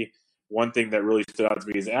gravy. One thing that really stood out to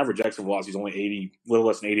me is average exit velocity is only little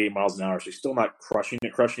less than 88 miles an hour. So he's still not crushing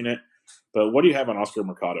it. But what do you have on Oscar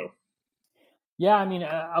Mercado? Yeah, I mean,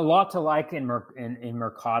 a lot to like in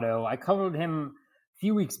Mercado. I covered him a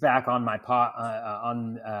few weeks back on my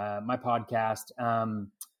podcast.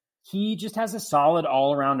 He just has a solid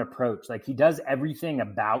all-around approach. Like, he does everything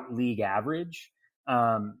about league average.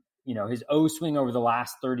 His O swing over the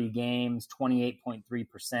last 30 games,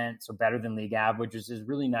 28.3%, so better than league average, which is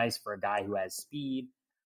really nice for a guy who has speed.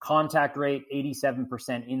 Contact rate,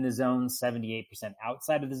 87% in the zone, 78%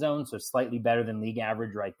 outside of the zone, so slightly better than league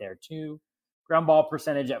average right there too. Ground ball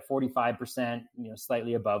percentage at 45%,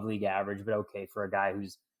 slightly above league average, but okay for a guy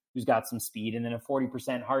who's got some speed, and then a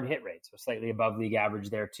 40% hard hit rate, so slightly above league average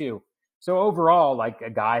there too. So overall, like a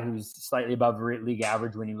guy who's slightly above league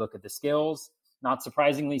average when you look at the skills. Not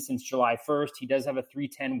surprisingly, since July 1st, he does have a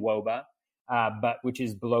 310 WOBA, but which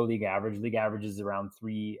is below league average. League average is around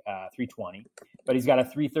 320, but he's got a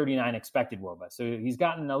 339 expected WOBA. So he's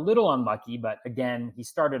gotten a little unlucky, but again, he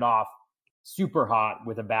started off super hot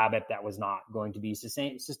with a BABIP that was not going to be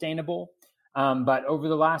sustainable. But over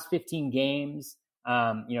the last 15 games,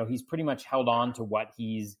 he's pretty much held on to what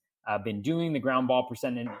he's been doing. The ground ball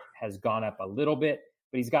percentage has gone up a little bit,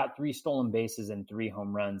 but he's got 3 stolen bases and 3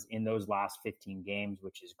 home runs in those last 15 games,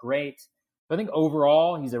 which is great. So I think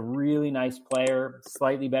overall, he's a really nice player,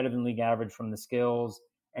 slightly better than league average from the skills,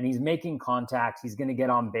 and he's making contacts. He's going to get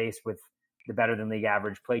on base with the better than league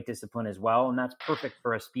average plate discipline as well. And that's perfect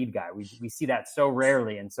for a speed guy. We see that so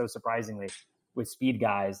rarely and so surprisingly with speed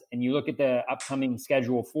guys. And you look at the upcoming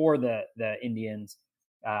schedule for the Indians,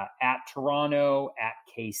 at Toronto, at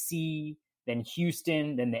KC, then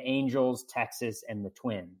Houston, then the Angels, Texas, and the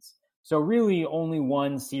Twins. So really only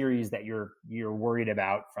one series that you're worried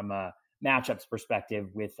about from a matchups perspective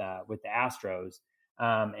with the Astros.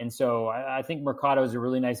 And so I think Mercado is a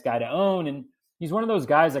really nice guy to own. And he's one of those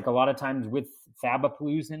guys, like a lot of times with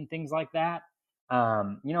Fabapalooza and things like that.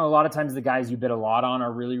 A lot of times the guys you bid a lot on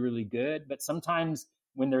are really, really good. But sometimes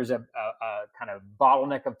when there's a kind of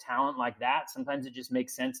bottleneck of talent like that, sometimes it just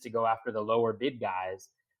makes sense to go after the lower bid guys,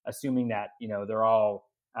 assuming that, they're all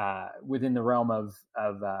within the realm of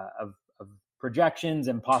projections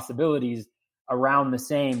and possibilities around the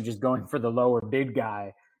same. Just going for the lower bid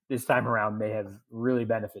guy this time around may have really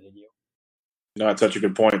benefited you. No, that's such a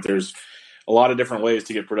good point. There's a lot of different ways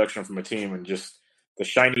to get production from a team, and just the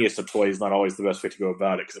shiniest of toys is not always the best way to go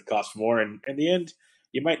about it, because it costs more, and in the end,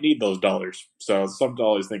 you might need those dollars. So something to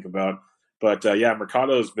always think about. But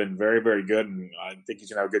Mercado's been very, very good, and I think he's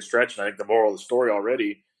going to have a good stretch. And I think the moral of the story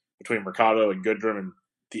already between Mercado and Goodrum, and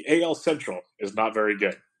the AL Central is not very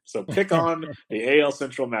good. So pick on the AL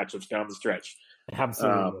Central matchups down the stretch.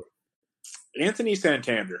 Absolutely. Anthony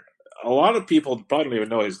Santander. A lot of people probably don't even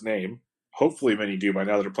know his name. Hopefully many do by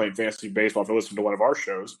now that are playing fantasy baseball if they listen to one of our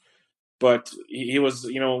shows. but he was,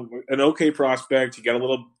 an okay prospect. He got a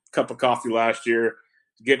little cup of coffee last year.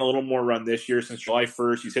 He's getting a little more run this year. Since July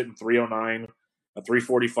 1st, he's hitting 309, a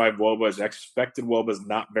 345 WOBA. His expected WOBA is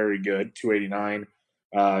not very good, 289.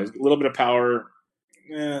 A little bit of power,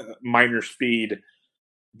 minor speed,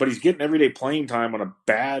 but he's getting everyday playing time on a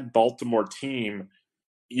bad Baltimore team.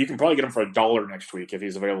 You can probably get him for $1 next week if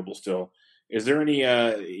he's available still. Is there any,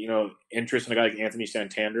 interest in a guy like Anthony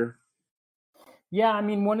Santander? Yeah, I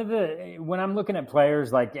mean, when I'm looking at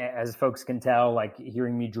players, like, as folks can tell, like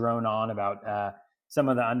hearing me drone on about some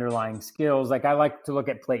of the underlying skills, like I like to look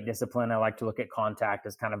at plate discipline. I like to look at contact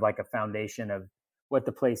as kind of like a foundation of what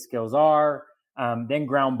the plate skills are. Then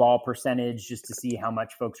ground ball percentage, just to see how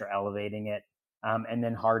much folks are elevating it. And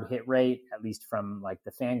then hard hit rate, at least from like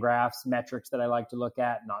the Fangraphs metrics that I like to look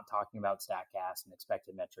at, not talking about StatCast and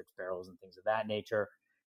expected metrics, barrels, and things of that nature.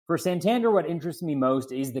 For Santander, what interests me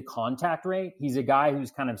most is the contact rate. He's a guy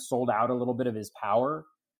who's kind of sold out a little bit of his power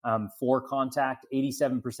for contact,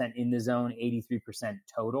 87% in the zone, 83%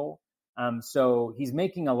 total. So he's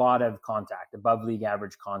making a lot of contact, above league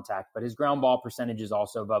average contact, but his ground ball percentage is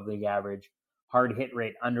also above league average. Hard hit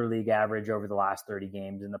rate under league average over the last 30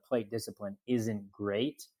 games, and the plate discipline isn't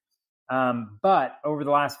great. But over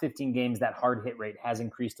the last 15 games, that hard hit rate has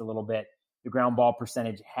increased a little bit. The ground ball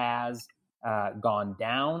percentage has gone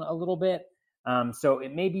down a little bit. So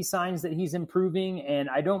it may be signs that he's improving, and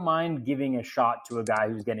I don't mind giving a shot to a guy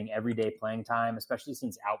who's getting everyday playing time, especially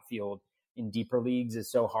since outfield in deeper leagues is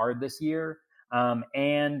so hard this year.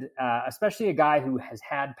 And especially a guy who has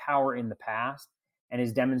had power in the past and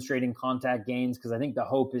is demonstrating contact gains, because I think the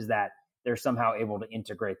hope is that they're somehow able to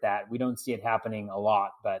integrate that. We don't see it happening a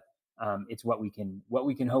lot, but it's what we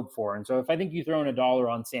can hope for. And so if I think you throw in $1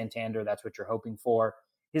 on Santander, that's what you're hoping for.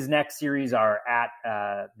 His next series are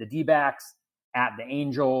at the D-backs, at the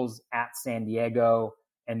Angels, at San Diego,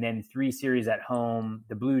 and then 3 series at home,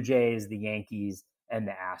 the Blue Jays, the Yankees, and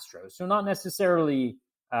the Astros. So not necessarily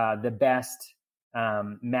the best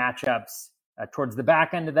matchups towards the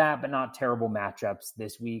back end of that, but not terrible matchups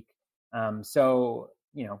this week. So,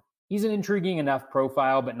 he's an intriguing enough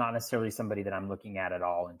profile, but not necessarily somebody that I'm looking at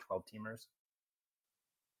all in 12-teamers.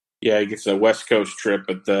 Yeah, he gets a West Coast trip,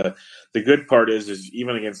 but the good part is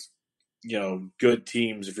even against good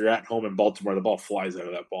teams, if you're at home in Baltimore, the ball flies out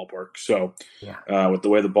of that ballpark. So with the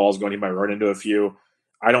way the ball's going, he might run into a few.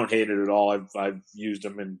 I don't hate it at all. I've used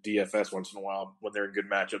him in DFS once in a while when they're in good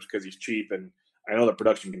matchups because he's cheap, and I know the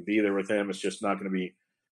production can be there with him. It's just not going to be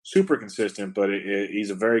super consistent, but he's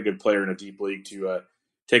a very good player in a deep league to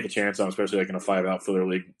take a chance on, especially like in a 5 outfielder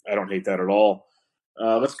league. I don't hate that at all.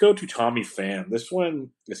 Let's go to Tommy Pham. This one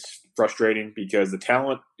is frustrating because the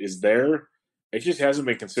talent is there. It just hasn't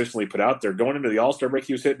been consistently put out there. Going into the All-Star break,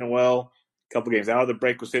 he was hitting it well. A couple games out of the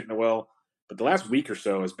break was hitting it well. But the last week or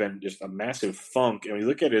so has been just a massive funk. And when you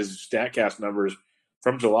look at his StatCast numbers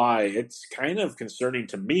from July, it's kind of concerning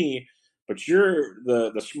to me. But you're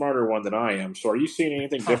the smarter one than I am. So are you seeing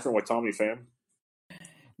anything different with Tommy Pham?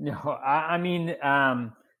 No, I mean,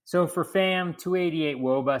 so for Pham, 288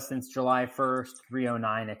 WOBA since July 1st,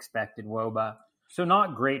 309 expected WOBA. So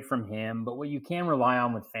not great from him, but what you can rely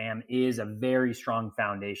on with Pham is a very strong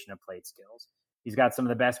foundation of plate skills. He's got some of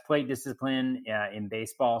the best plate discipline in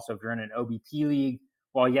baseball. So if you're in an OBP league,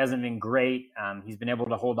 while he hasn't been great, he's been able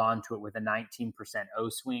to hold on to it with a 19% O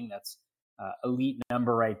swing. That's elite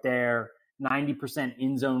number right there. 90%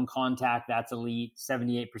 in-zone contact, that's elite.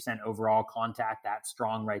 78% overall contact, that's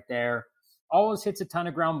strong right there. Always hits a ton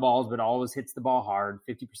of ground balls, but always hits the ball hard.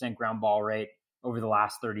 50% ground ball rate over the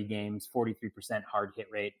last 30 games, 43% hard hit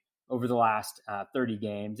rate over the last 30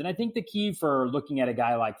 games. And I think the key for looking at a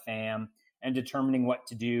guy like Pham and determining what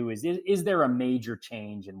to do is there a major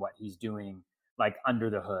change in what he's doing, like under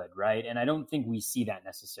the hood, right? And I don't think we see that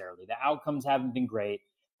necessarily. The outcomes haven't been great,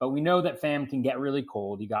 but we know that Pham can get really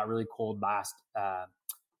cold. He got really cold last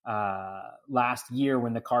year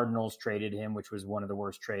when the Cardinals traded him, which was one of the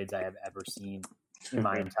worst trades I have ever seen in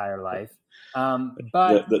my entire life.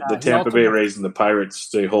 But the Tampa Bay Rays and the Pirates,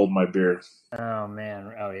 they hold my beer. Oh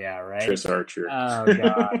man. Oh yeah. Right. Chris Archer. Oh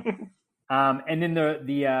God. And then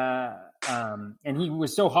and he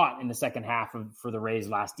was so hot in the second half for the Rays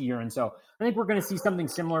last year. And so I think we're going to see something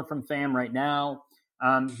similar from Pham right now.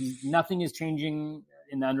 Nothing is changing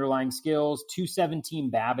in the underlying skills.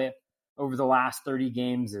 217 BABIP over the last 30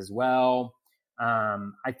 games as well.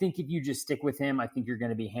 I think if you just stick with him, I think you're going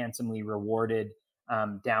to be handsomely rewarded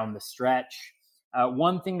down the stretch.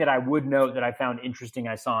 One thing that I would note that I found interesting,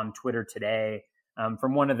 I saw on Twitter today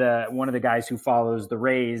from one of the guys who follows the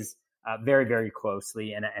Rays very, very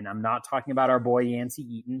closely. And I'm not talking about our boy Yancey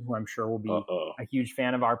Eaton, who I'm sure will be a huge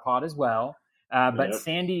fan of our pod as well. But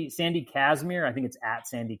Sandy Casimir, I think it's at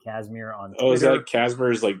Sandy Casimir on Twitter. Oh, is that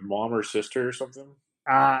Casimir's like mom or sister or something?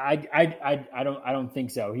 I don't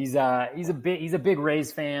think so. He's a big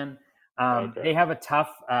Rays fan. Okay. They have a tough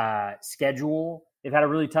schedule. They've had a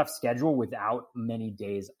really tough schedule without many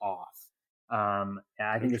days off.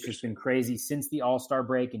 I think it's just been crazy since the All-Star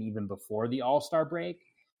break and even before the All-Star break.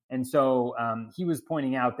 And so he was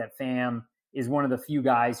pointing out that Pham is one of the few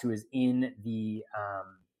guys who is in the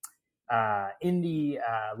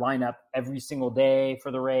lineup every single day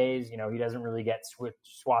for the Rays. You know, he doesn't really get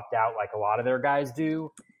swapped out like a lot of their guys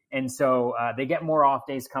do. And so they get more off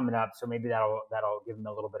days coming up. So maybe that'll give them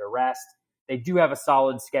a little bit of rest. They do have a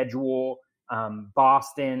solid schedule.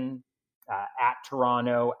 Boston, at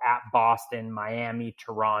Toronto, at Boston, Miami,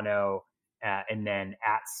 Toronto, and then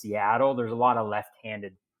at Seattle. There's a lot of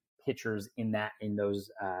left-handed pitchers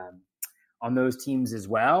on those teams as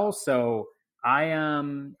well. So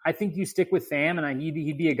I think you stick with Pham, and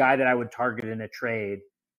he'd be a guy that I would target in a trade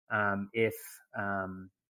if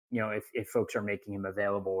folks are making him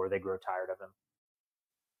available or they grow tired of him.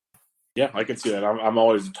 Yeah, I can see that. I'm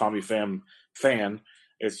always a Tommy Pham fan.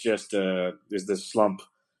 It's just this slump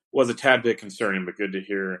was a tad bit concerning, but good to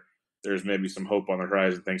hear there's maybe some hope on the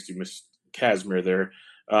horizon thanks to Miss Casimir there.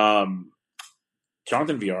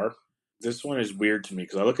 Jonathan Villar, this one is weird to me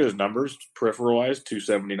because I look at his numbers peripheral-wise,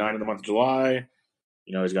 279 in the month of July.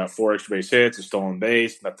 You know, he's got 4 extra base hits, a stolen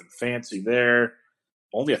base, nothing fancy there.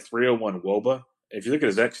 Only a 301 WOBA. If you look at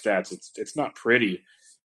his X stats, it's not pretty.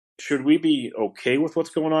 Should we be okay with what's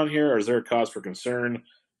going on here, or is there a cause for concern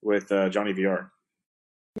with Johnny Villar?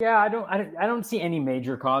 Yeah, I don't see any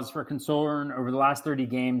major cause for concern. Over the last 30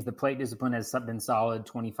 games, the plate discipline has been solid,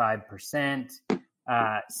 25%,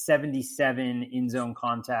 77 in-zone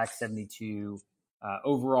contact, 72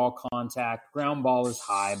 overall contact. Ground ball is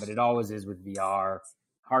high, but it always is with Villar.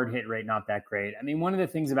 Hard hit rate, not that great. I mean, one of the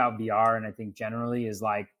things about Villar, and I think generally, is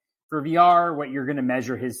like for Villar, what you're going to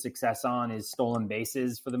measure his success on is stolen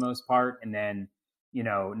bases for the most part, and then, you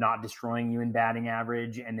know, not destroying you in batting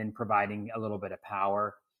average, and then providing a little bit of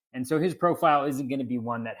power. And so his profile isn't going to be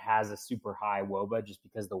one that has a super high WOBA just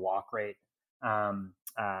because the walk rate.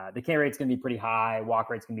 The K rate's going to be pretty high. Walk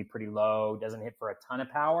rate's going to be pretty low. Doesn't hit for a ton of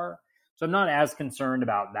power. So I'm not as concerned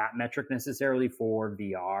about that metric necessarily for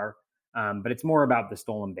Villar, but it's more about the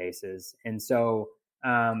stolen bases. And so,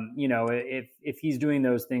 if he's doing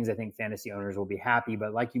those things, I think fantasy owners will be happy.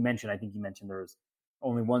 But like you mentioned, I think you mentioned there was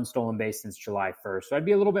only 1 stolen base since July 1st. So I'd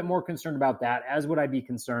be a little bit more concerned about that, as would I be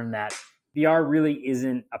concerned that Villar really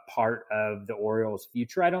isn't a part of the Orioles'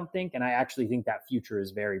 future, I don't think. And I actually think that future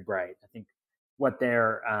is very bright. I think what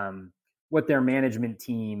their management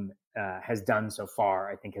team has done so far,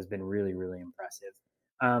 I think, has been really, really impressive.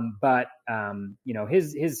 But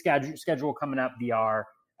his schedule coming up, Villar,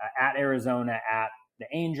 at Arizona, at the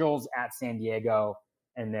Angels, at San Diego,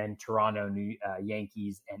 and then Toronto,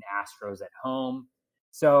 Yankees, and Astros at home.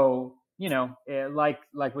 So, like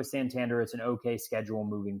with Santander, it's an okay schedule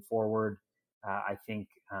moving forward. I think,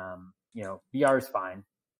 Villar is fine.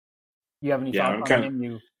 You have any thoughts on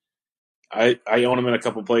him? I own him in a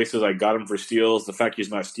couple places. I got him for steals. The fact he's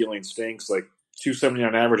not stealing stinks. Like 270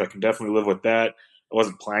 on average, I can definitely live with that. I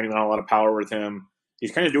wasn't planning on a lot of power with him.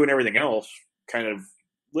 He's kind of doing everything else, kind of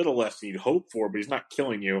little less than you'd hope for, but he's not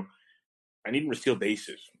killing you. I need him to steal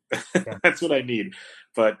bases. Yeah. That's what I need.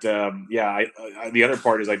 But, the other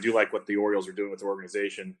part is I do like what the Orioles are doing with the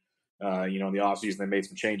organization. In the offseason, they made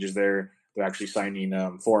some changes there. They're actually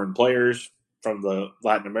signing foreign players from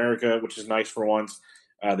Latin America, which is nice for once.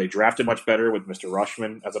 They drafted much better with Mr.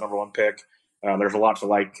 Rushman as a number 1 pick. There's a lot to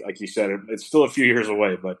like you said. It's still a few years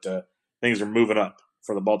away, but things are moving up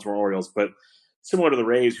for the Baltimore Orioles. But similar to the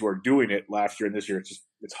Rays, who are doing it last year and this year,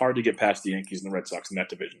 it's hard to get past the Yankees and the Red Sox in that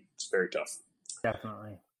division. It's very tough.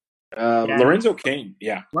 Definitely. Lorenzo Cain,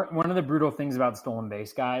 yeah. One of the brutal things about stolen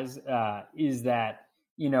base guys is that,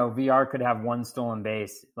 Villar could have 1 stolen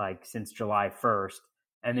base like since July 1st,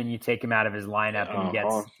 and then you take him out of his lineup and he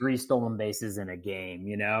gets 3 stolen bases in a game,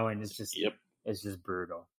 and it's just it's just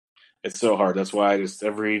brutal. It's so hard. That's why I just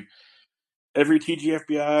every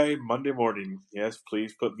TGFBI Monday morning, yes,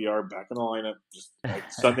 please put Villar back in the lineup. Just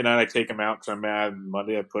Sunday night I take him out because I'm mad.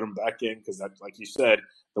 Monday I put him back in because that, like you said,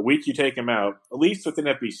 the week you take him out, at least within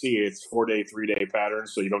FBC, it's 4-day, 3-day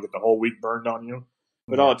patterns, so you don't get the whole week burned on you.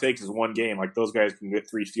 But all it takes is 1 game. Like those guys can get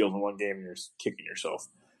 3 steals in 1 game and you're kicking yourself.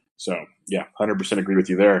 So, yeah, 100% agree with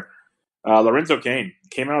you there. Lorenzo Cain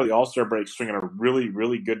came out of the All-Star break swinging a really,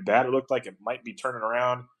 really good bat. It looked like it might be turning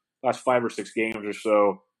around last 5 or 6 games or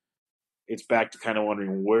so. It's back to kind of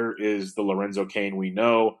wondering, where is the Lorenzo Cain we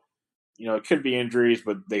know? It could be injuries,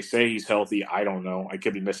 but they say he's healthy. I don't know. I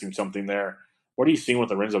could be missing something there. What are you seeing with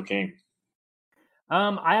Lorenzo Cain?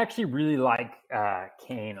 I actually really like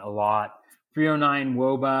Cain a lot. 309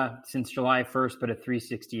 WOBA since July 1st, but a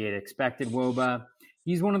 368 expected WOBA.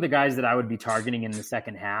 He's one of the guys that I would be targeting in the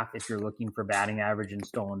second half if you're looking for batting average and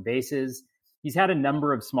stolen bases. He's had a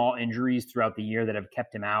number of small injuries throughout the year that have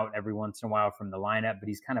kept him out every once in a while from the lineup, but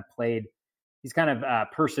he's kind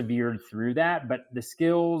of persevered through that. But the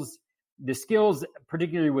skills,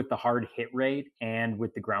 particularly with the hard hit rate and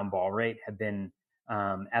with the ground ball rate, have been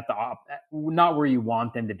not where you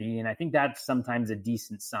want them to be. And I think that's sometimes a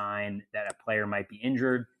decent sign that a player might be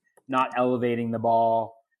injured, not elevating the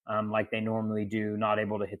ball like they normally do, not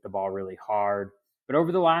able to hit the ball really hard. But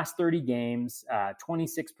over the last 30 games,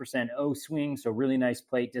 26% O swing, so really nice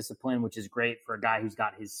plate discipline, which is great for a guy who's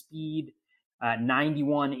got his speed.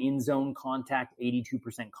 91 in-zone contact,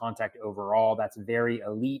 82% contact overall. That's very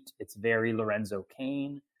elite. It's very Lorenzo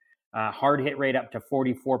Cain. Hard hit rate up to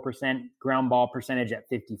 44%, ground ball percentage at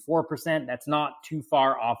 54%. That's not too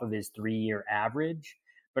far off of his 3-year average.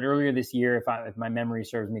 But earlier this year, if my memory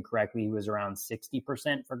serves me correctly, he was around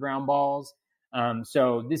 60% for ground balls.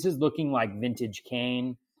 So this is looking like vintage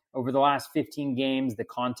Cain. Over the last 15 games, the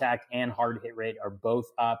contact and hard hit rate are both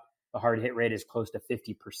up. The hard hit rate is close to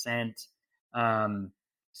 50%. And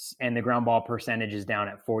the ground ball percentage is down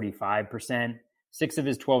at 45%. 6 of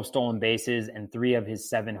his 12 stolen bases and 3 of his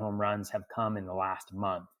 7 home runs have come in the last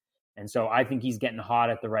month. And so I think he's getting hot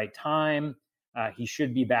at the right time. He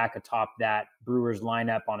should be back atop that Brewers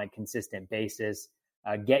lineup on a consistent basis,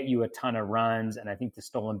 get you a ton of runs, and I think the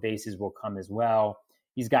stolen bases will come as well.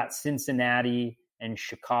 He's got Cincinnati and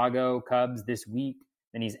Chicago Cubs this week.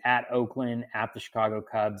 Then he's at Oakland, at the Chicago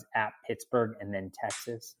Cubs, at Pittsburgh, and then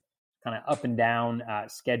Texas. Kind of up and down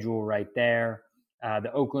schedule right there.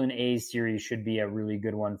 The Oakland A's series should be a really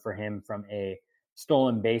good one for him from a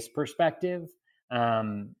stolen base perspective.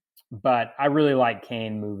 But I really like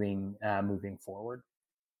Cain moving forward.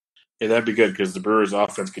 Yeah, that'd be good because the Brewers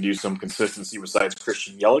offense could use some consistency besides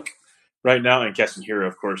Christian Yelich right now. And Keston Hiura,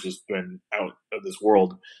 of course, has been out of this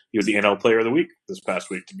world. He was the NL Player of the Week this past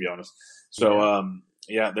week, to be honest. So,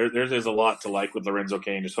 there's a lot to like with Lorenzo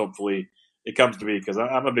Cain. Just hopefully it comes to be because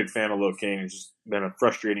I'm a big fan of Low Cain. It's just been a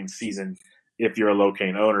frustrating season if you're a Low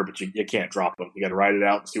Cain owner, but you can't drop him. You got to ride it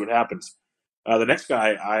out and see what happens. The next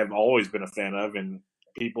guy I've always been a fan of, and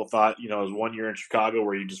people thought, his 1 year in Chicago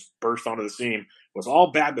where he just burst onto the scene was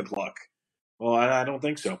all BABIP luck. Well, I don't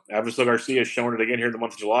think so. Avisail Garcia has shown it again here in the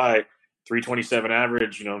month of July. 327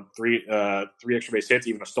 average, three extra base hits,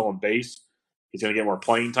 even a stolen base. He's going to get more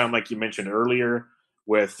playing time, like you mentioned earlier,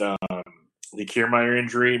 with the Kiermaier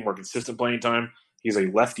injury, more consistent playing time. He's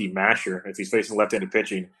a lefty masher if he's facing left-handed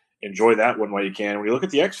pitching. Enjoy that one while you can. When you look at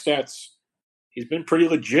the X stats, he's been pretty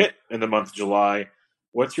legit in the month of July.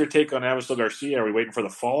 What's your take on Avisail Garcia? Are we waiting for the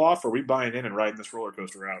fall off, or are we buying in and riding this roller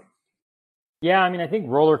coaster out? Yeah, I think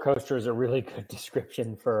roller coaster is a really good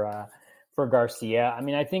description for Garcia.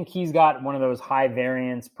 I think he's got one of those high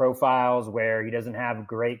variance profiles where he doesn't have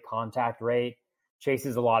great contact rate,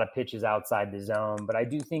 chases a lot of pitches outside the zone. But I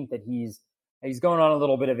do think that he's going on a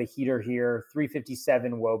little bit of a heater here.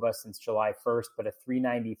 357 WOBA since July 1st, but a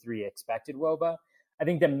 393 expected WOBA. I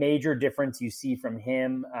think the major difference you see from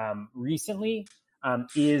him recently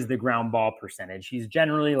is the ground ball percentage. He's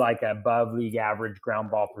generally like a above league average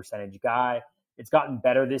ground ball percentage guy. It's gotten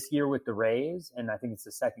better this year with the Rays, and I think it's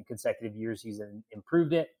the second consecutive years he's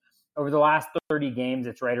improved it. Over the last 30 games,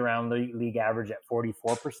 it's right around league average at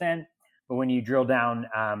 44%. But when you drill down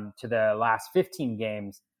to the last 15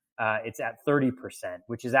 games, it's at 30%,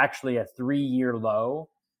 which is actually a 3-year low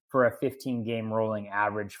for a 15-game rolling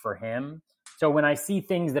average for him. So when I see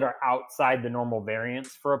things that are outside the normal variance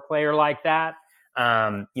for a player like that,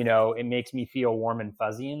 it makes me feel warm and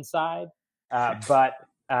fuzzy inside. But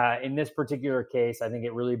in this particular case, I think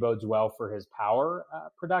it really bodes well for his power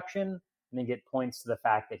production. I think it points to the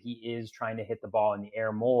fact that he is trying to hit the ball in the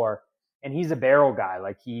air more. And he's a barrel guy.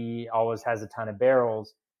 Like, he always has a ton of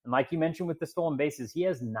barrels. And like you mentioned with the stolen bases, he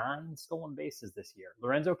has 9 stolen bases this year.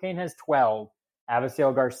 Lorenzo Cain has 12.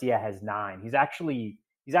 Avisail Garcia has 9. He's actually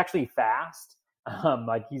fast.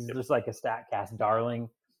 He's just like a StatCast darling.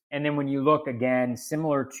 And then when you look again,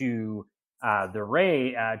 similar to the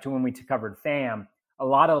Ray, to when we covered Pham, a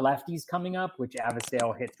lot of lefties coming up, which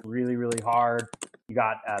Avisail hits really, really hard. You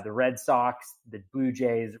got the Red Sox, the Blue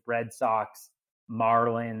Jays, Red Sox,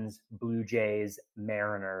 Marlins, Blue Jays,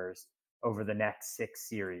 Mariners over the next 6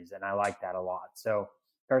 series. And I like that a lot. So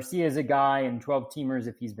Garcia is a guy in 12-teamers.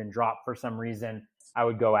 If he's been dropped for some reason, I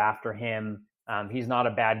would go after him. He's not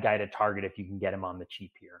a bad guy to target if you can get him on the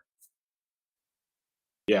cheap here.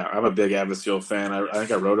 Yeah, I'm a big Avisail fan. I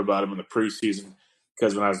think I wrote about him in the preseason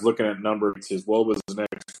because when I was looking at numbers, his Wobas, his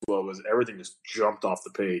next Wobas, everything just jumped off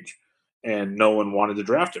the page, and no one wanted to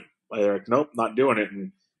draft him. They're like, nope, not doing it.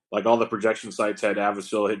 And like all the projection sites had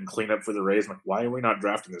Avastil hitting cleanup for the Rays. I'm like, why are we not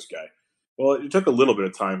drafting this guy? Well, it took a little bit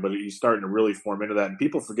of time, but he's starting to really form into that. And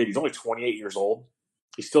people forget he's only 28 years old.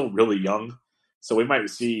 He's still really young. So we might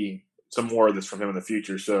see some more of this from him in the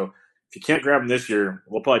future. So if you can't grab him this year,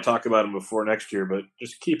 we'll probably talk about him before next year, but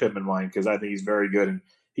just keep him in mind because I think he's very good. And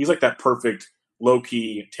he's like that perfect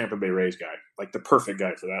low-key Tampa Bay Rays guy, like the perfect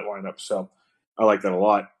guy for that lineup. So I like that a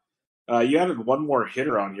lot. You added one more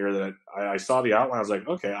hitter on here that I saw the outline. I was like,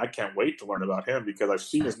 okay, I can't wait to learn about him because I've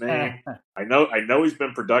seen his name. I know he's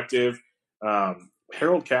been productive.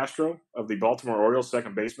 Harold Castro of the Baltimore Orioles,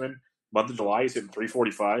 second baseman, month of July, he's hitting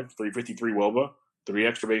 345, 353 WOBA, 3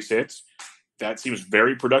 extra base hits. That seems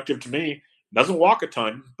very productive to me. Doesn't walk a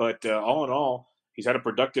ton, but all in all, he's had a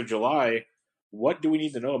productive July. What do we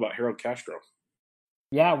need to know about Harold Castro?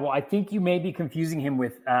 Yeah, well, I think you may be confusing him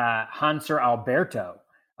with Hanser Alberto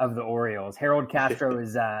of the Orioles. Harold Castro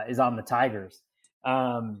is on the Tigers.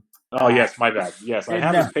 Yes, my bad. Yes, I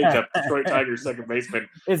have his page up. Detroit Tigers second baseman.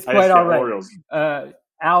 It's quite all right. Orioles.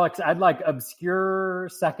 Alex, I'd like obscure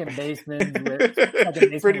second baseman with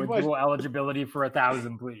dual eligibility for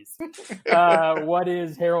 1,000, please. What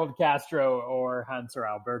is Harold Castro or Hanser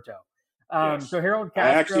Alberto? Yes. So Harold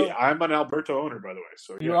Castro. I'm an Alberto owner, by the way.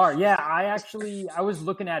 So you are, yeah. I was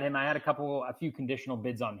looking at him. I had a few conditional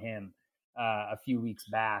bids on him a few weeks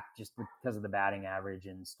back, just because of the batting average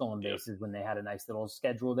and stolen bases when they had a nice little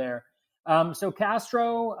schedule there. So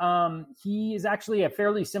Castro, he is actually a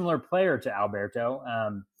fairly similar player to Alberto.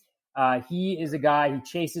 He is a guy who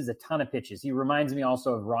chases a ton of pitches. He reminds me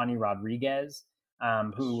also of Ronnie Rodriguez,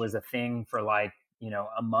 who was a thing for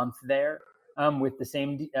a month there. With the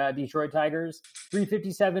same Detroit Tigers.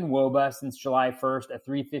 357 WOBA since July 1st, a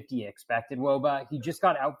 350 expected WOBA. He just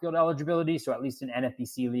got outfield eligibility, so at least in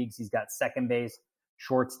NFBC leagues, he's got second base,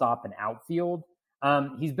 shortstop, and outfield.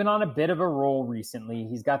 He's been on a bit of a roll recently.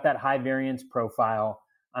 He's got that high variance profile,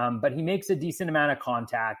 but he makes a decent amount of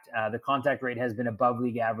contact. The contact rate has been above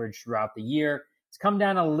league average throughout the year. It's come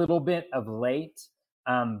down a little bit of late,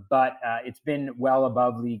 but it's been well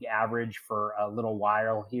above league average for a little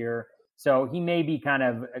while here. So he may be kind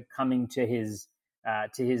of coming to his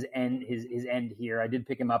end here. I did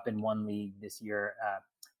pick him up in one league this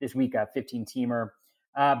week, a 15-teamer.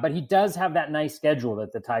 But he does have that nice schedule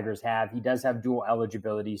that the Tigers have. He does have dual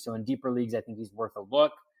eligibility. So in deeper leagues, I think he's worth a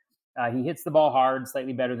look. He hits the ball hard,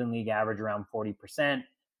 slightly better than league average, around 40%.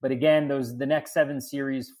 But again, the next 7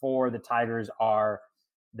 series for the Tigers are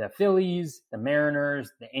the Phillies, the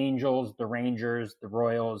Mariners, the Angels, the Rangers, the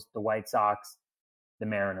Royals, the White Sox, the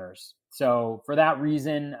Mariners. So for that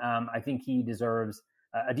reason, I think he deserves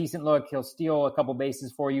a decent look. He'll steal a couple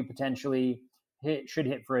bases for you potentially. Should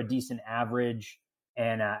hit for a decent average.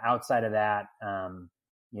 And outside of that,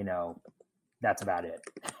 that's about it.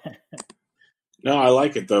 No, I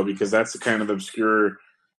like it, though, because that's the kind of obscure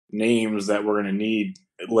names that we're going to need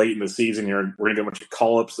late in the season here. We're going to get a bunch of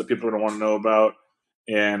call-ups that people are going to want to know about.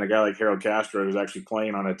 And a guy like Harold Castro who's actually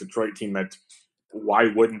playing on a Detroit team that why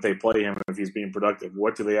wouldn't they play him if he's being productive?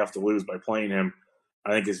 What do they have to lose by playing him?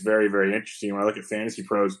 I think it's very, very interesting. When I look at Fantasy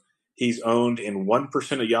Pros, he's owned in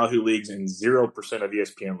 1% of Yahoo leagues and 0% of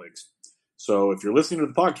ESPN leagues. So if you're listening to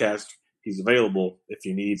the podcast, he's available if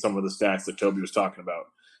you need some of the stats that Toby was talking about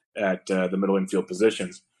at the middle infield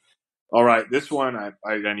positions. All right, this one, I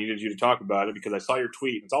needed you to talk about it because I saw your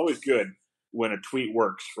tweet. It's always good when a tweet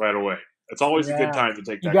works right away. It's always a good time to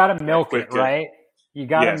take that. You got to milk it, right? You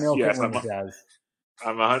got to milk it when it does.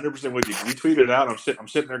 I'm 100% with you. You tweeted it out. I'm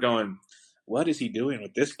sitting there going, what is he doing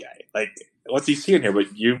with this guy? Like, what's he seeing here?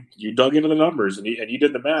 But you dug into the numbers and you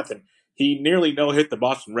did the math, and he nearly no-hit the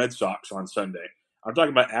Boston Red Sox on Sunday. I'm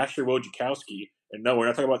talking about Asher Wojciechowski, and no, we're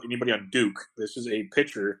not talking about anybody on Duke. This is a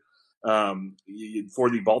pitcher for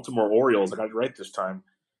the Baltimore Orioles. I got it right this time.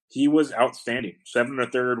 He was outstanding. 7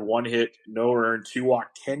 1/3, 1 hit, no earned, 2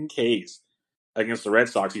 walk, 10 Ks against the Red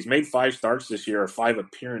Sox. He's made 5 starts this year, or 5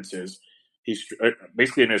 appearances. He's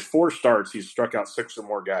basically in his 4 starts, he's struck out 6 or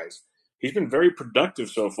more guys. He's been very productive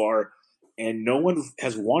so far, and no one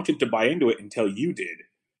has wanted to buy into it until you did.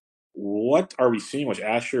 What are we seeing with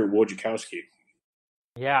Asher Wojciechowski?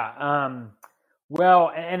 Yeah, well,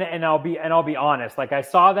 and I'll be honest. Like, I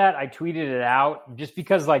saw that, I tweeted it out just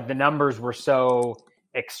because like the numbers were so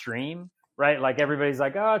extreme, right? Like everybody's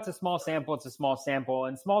like, oh, it's a small sample,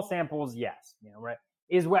 and small samples, yes, right.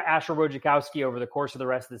 Is what Asher Wojciechowski over the course of the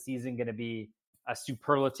rest of the season going to be a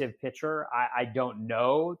superlative pitcher? I don't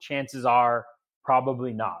know. Chances are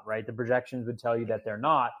probably not, right? The projections would tell you that they're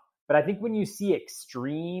not. But I think when you see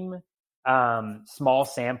extreme small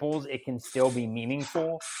samples, it can still be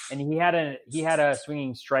meaningful. And he had a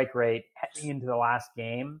swinging strike rate heading into the last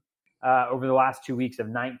game over the last 2 weeks of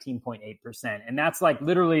 19.8%. And that's like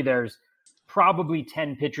literally there's probably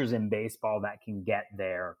 10 pitchers in baseball that can get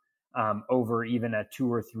there over even a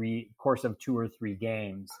course of 2 or 3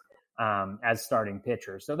 games as starting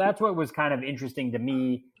pitcher. So that's what was kind of interesting to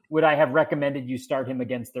me. Would I have recommended you start him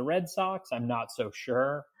against the Red Sox? I'm not so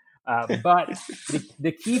sure. But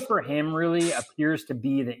the key for him really appears to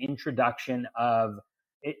be the introduction of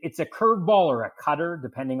it's a curveball or a cutter,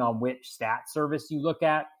 depending on which stat service you look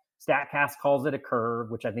at. StatCast calls it a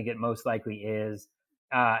curve, which I think it most likely is.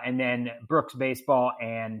 And then Brooks Baseball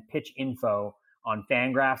and Pitch Info on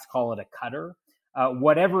Fangraphs call it a cutter.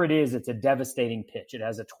 Whatever it is, it's a devastating pitch. It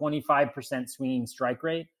has a 25% swinging strike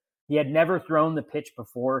rate. He had never thrown the pitch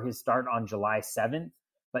before his start on July 7th.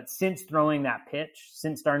 But since starting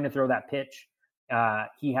to throw that pitch,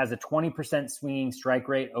 he has a 20% swinging strike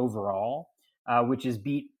rate overall, which is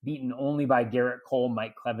beaten only by Garrett Cole,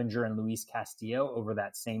 Mike Clevenger, and Luis Castillo over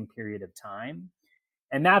that same period of time.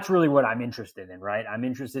 And that's really what I'm interested in, right? I'm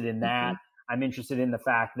interested in that. Mm-hmm. I'm interested in the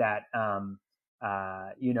fact that,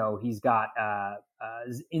 he's got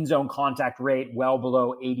in-zone contact rate well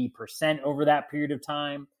below 80% over that period of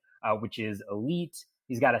time, which is elite.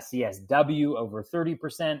 He's got a CSW over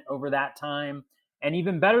 30% over that time. And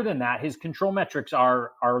even better than that, his control metrics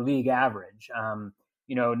are league average.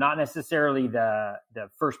 Not necessarily the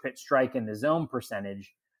first pitch strike in the zone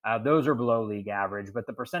percentage. Those are below league average. But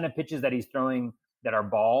the percent of pitches that he's throwing that are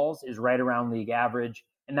balls is right around league average.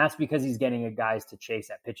 And that's because he's getting guys to chase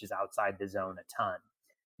at pitches outside the zone a ton.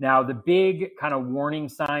 Now, the big kind of warning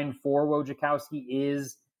sign for Wojciechowski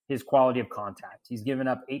is his quality of contact. He's given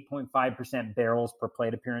up 8.5% barrels per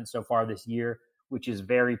plate appearance so far this year, which is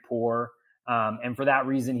very poor. And for that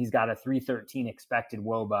reason, he's got a 313 expected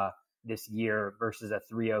WOBA this year versus a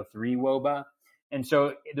 303 WOBA. And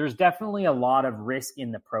so there's definitely a lot of risk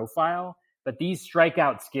in the profile, but these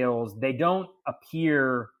strikeout skills, they don't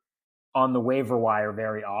appear on the waiver wire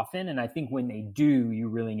very often. And I think when they do, you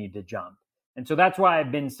really need to jump. And so that's why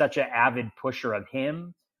I've been such an avid pusher of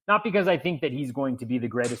him. Not because I think that he's going to be the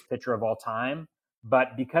greatest pitcher of all time,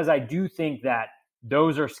 but because I do think that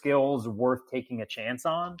those are skills worth taking a chance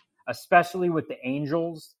on, especially with the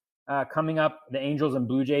Angels coming up, the Angels and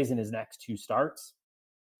Blue Jays in his next 2 starts.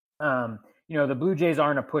 The Blue Jays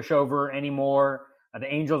aren't a pushover anymore.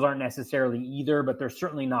 The Angels aren't necessarily either, but they're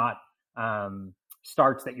certainly not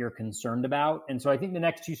starts that you're concerned about. And so I think the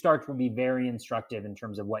next 2 starts will be very instructive in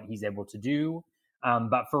terms of what he's able to do.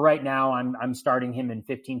 But for right now, I'm starting him in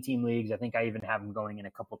 15-team leagues. I think I even have him going in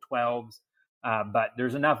a couple 12s. But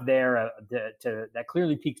there's enough there that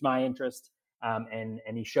clearly piques my interest, and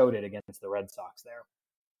he showed it against the Red Sox there.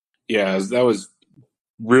 Yeah, that was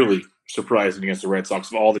really surprising against the Red Sox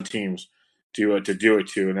of all the teams to do it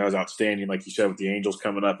to, and that was outstanding. Like you said, with the Angels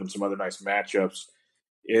coming up and some other nice matchups,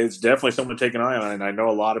 it's definitely someone to take an eye on. And I know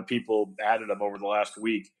a lot of people added him over the last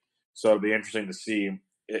week, so it'll be interesting to see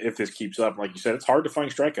if this keeps up. Like you said, it's hard to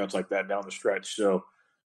find strikeouts like that down the stretch. So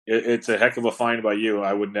it's a heck of a find by you.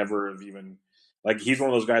 I would never have even he's one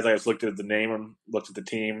of those guys I just looked at the name and looked at the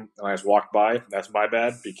team and I just walked by. That's my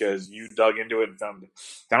bad because you dug into it and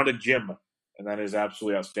found a gem, and that is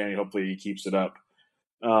absolutely outstanding. Hopefully he keeps it up.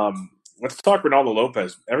 Let's talk Ronaldo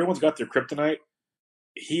Lopez. Everyone's got their kryptonite.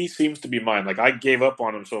 He seems to be mine. I gave up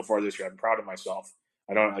on him so far this year. I'm proud of myself.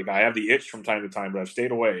 I have the itch from time to time, but I've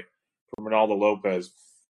stayed away from Ronaldo Lopez.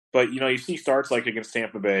 But, you see starts against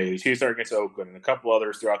Tampa Bay. You see starts against Oakland and a couple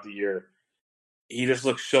others throughout the year. He just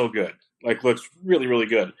looks so good. Looks really, really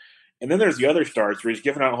good. And then there's the other starts where he's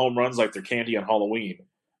giving out home runs like they're candy on Halloween.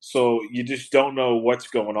 So you just don't know what's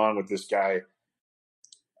going on with this guy.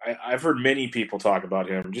 I've heard many people talk about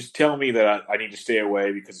him. Just tell me that I need to stay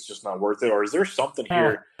away because it's just not worth it. Or is there something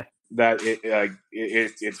here that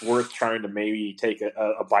it's worth trying to maybe take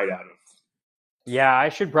a bite out of? Yeah, I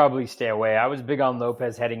should probably stay away. I was big on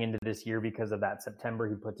Lopez heading into this year because of that September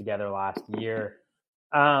he put together last year.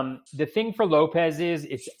 The thing for Lopez is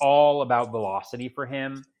it's all about velocity for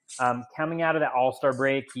him. Coming out of the All-Star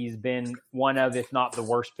break, he's been one of, if not the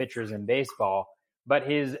worst pitchers in baseball. But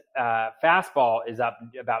his fastball is up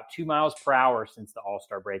about 2 miles per hour since the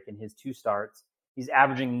All-Star break in his 2 starts. He's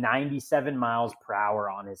averaging 97 miles per hour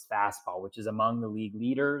on his fastball, which is among the league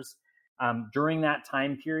leaders. During that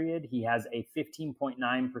time period, he has a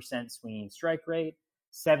 15.9% swinging strike rate,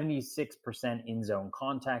 76% in-zone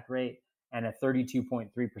contact rate, and a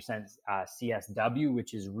 32.3% CSW,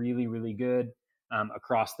 which is really, really good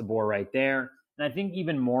across the board right there. And I think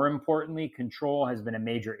even more importantly, control has been a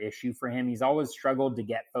major issue for him. He's always struggled to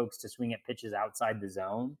get folks to swing at pitches outside the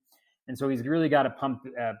zone. And so he's really got to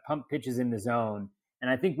pump pitches in the zone. And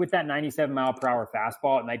I think with that 97-mile-per-hour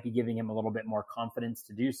fastball, it might be giving him a little bit more confidence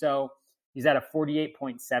to do so. He's at a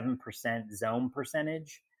 48.7% zone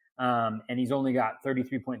percentage, and he's only got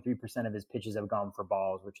 33.3% of his pitches have gone for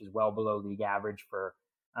balls, which is well below league average for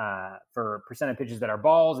percent of pitches that are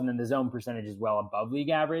balls, and then the zone percentage is well above league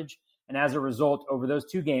average. And as a result, over those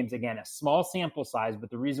two games, again, a small sample size, but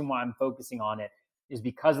the reason why I'm focusing on it is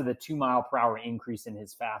because of the 2-mile-per-hour increase in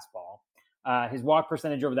his fastball. His walk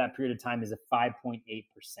percentage over that period of time is a 5.8%,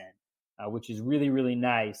 which is really, really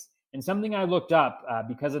nice. And something I looked up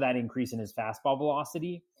because of that increase in his fastball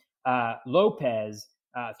velocity, Lopez,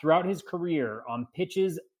 throughout his career on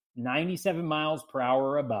pitches 97 miles per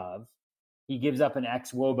hour or above, he gives up an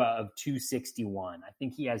xWOBA of 261. I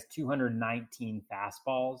think he has 219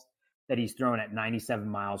 fastballs that he's thrown at 97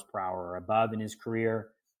 miles per hour or above in his career,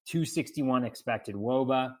 261 expected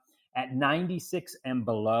WOBA. At 96 and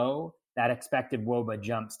below, that expected WOBA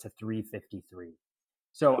jumps to 353.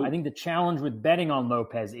 So I think the challenge with betting on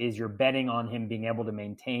Lopez is you're betting on him being able to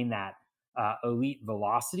maintain that elite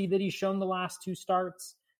velocity that he's shown the last two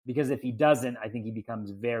starts, because if he doesn't, I think he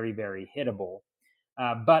becomes very, very hittable.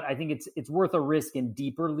 But I think it's worth a risk in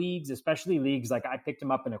deeper leagues, especially leagues like I picked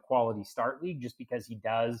him up in a quality start league just because he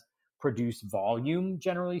does produce volume,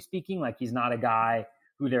 generally speaking. Like he's not a guy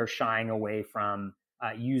who they're shying away from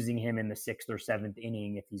using him in the 6th or 7th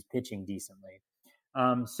inning if he's pitching decently.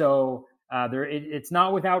 It's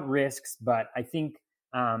not without risks, but I think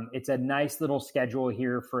it's a nice little schedule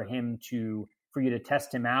here for you to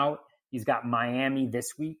test him out. He's got Miami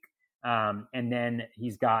this week, and then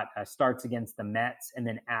he's got starts against the Mets and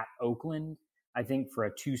then at Oakland, I think, for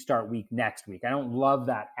a 2-start week next week. I don't love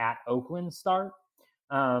that at Oakland start,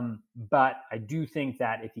 but I do think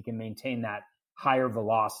that if he can maintain that higher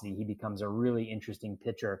velocity, he becomes a really interesting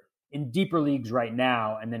pitcher in deeper leagues right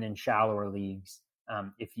now, and then in shallower leagues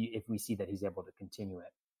if we see that he's able to continue it.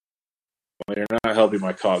 Well, you're not helping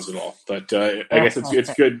my cause at all, but I guess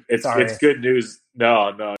it's good. It's good news.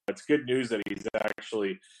 No, it's good news that he's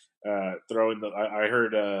actually throwing I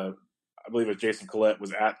heard, I believe it was Jason Collette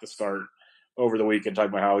was at the start over the weekend talking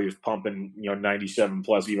about how he was pumping 97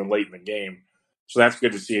 plus even late in the game. So that's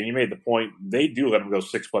good to see. And you made the point, they do let him go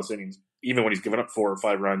 6+ innings, even when he's given up 4 or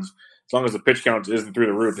 5 runs. As long as the pitch count isn't through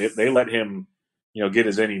the roof, they let him, get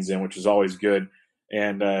his innings in, which is always good.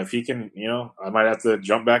 And if he can, I might have to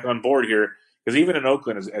jump back on board here, because even in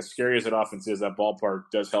Oakland, as scary as that offense is, that ballpark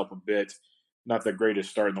does help a bit. Not the greatest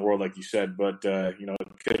start in the world, like you said, but it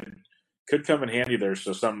could come in handy there.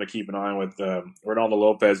 So something to keep an eye on with Reynaldo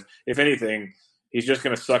Lopez. If anything, he's just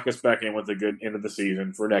going to suck us back in with a good end of the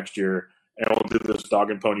season for next year, and we'll do this dog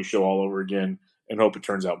and pony show all over again and hope it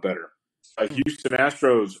turns out better. Houston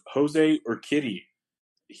Astros, Jose Urquidy,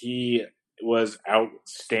 he was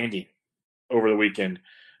outstanding over the weekend.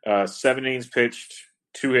 7 innings pitched,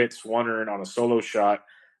 2 hits, 1 earned on a solo shot,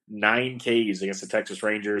 9 Ks against the Texas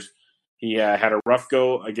Rangers. He had a rough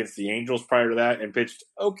go against the Angels prior to that and pitched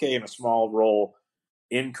okay in a small role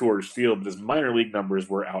in Coors Field, but his minor league numbers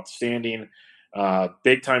were outstanding.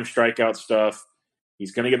 Big-time strikeout stuff.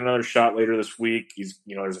 He's going to get another shot later this week.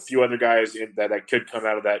 There's a few other guys that could come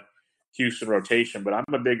out of that Houston rotation, but I'm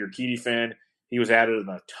a big Urquidy fan. He was added in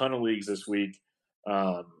a ton of leagues this week.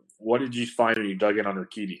 What did you find when you dug in on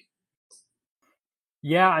Urquidy?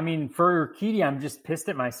 Yeah, I mean, for Urquidy, I'm just pissed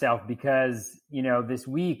at myself because, this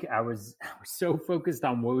week I was so focused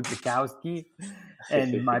on Wojciechowski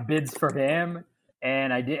and my bids for him.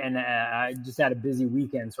 And I just had a busy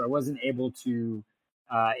weekend, so I wasn't able to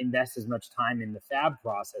invest as much time in the fab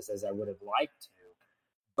process as I would have liked to.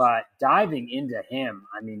 But diving into him,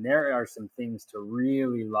 I mean, there are some things to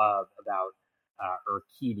really love about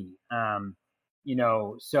Urquidy.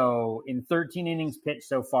 So in 13 innings pitched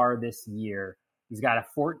so far this year, he's got a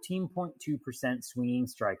 14.2% swinging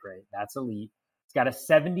strike rate. That's elite. He's got a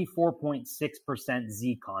 74.6%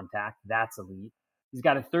 Z contact. That's elite. He's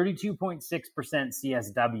got a 32.6%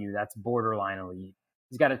 CSW. That's borderline elite.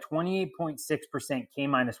 He's got a 28.6% K-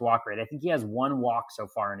 walk rate. I think he has 1 walk so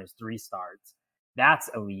far in his 3 starts. That's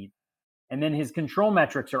elite. And then his control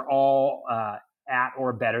metrics are all at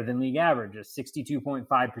or better than league average. A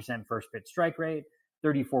 62.5% first pitch strike rate,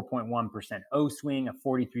 34.1% O swing, a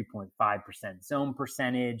 43.5% zone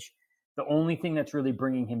percentage. The only thing that's really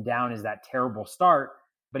bringing him down is that terrible start,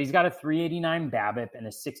 but he's got a 389 BABIP and a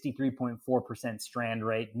 63.4% strand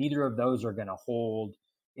rate. Neither of those are going to hold.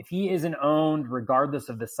 If he isn't owned, regardless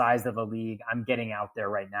of the size of the league, I'm getting out there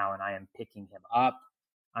right now and I am picking him up.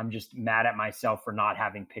 I'm just mad at myself for not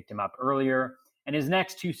having picked him up earlier. And his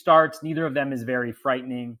next 2 starts, neither of them is very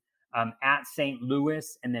frightening. At St.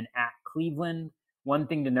 Louis and then at Cleveland. One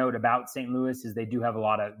thing to note about St. Louis is they do have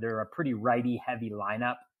they're a pretty righty heavy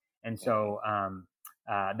lineup. And so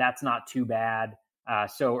that's not too bad.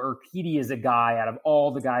 So Urquidy is a guy out of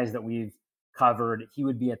all the guys that we've covered, he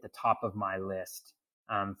would be at the top of my list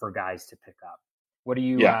for guys to pick up. What are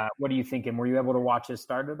you thinking? Were you able to watch his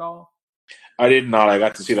start at all? I did not. I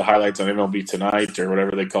got to see the highlights on MLB Tonight or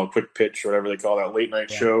whatever they call Quick Pitch or whatever they call that late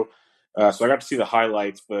night show. So I got to see the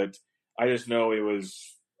highlights, but I just know it was,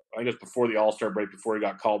 I guess, before the All-Star break, before he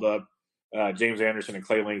got called up. James Anderson and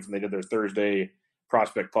Clay Links, and they did their Thursday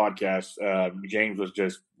prospect podcast. James was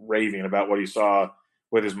just raving about what he saw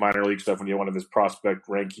with his minor league stuff when he had one of his prospect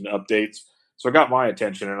ranking updates. So it got my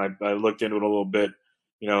attention, and I looked into it a little bit.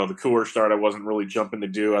 You know, the Coors start I wasn't really jumping to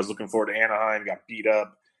do. I was looking forward to Anaheim, got beat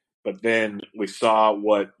up. But then we saw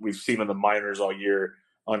what we've seen in the minors all year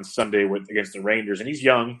on Sunday against the Rangers. And he's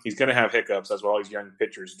young. He's going to have hiccups, as all these young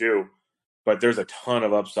pitchers do. But there's a ton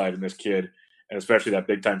of upside in this kid, and especially that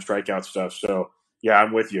big-time strikeout stuff. So, yeah,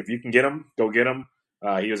 I'm with you. If you can get him, go get him.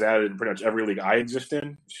 He was added in pretty much every league I exist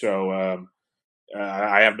in. So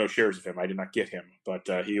I have no shares of him. I did not get him. But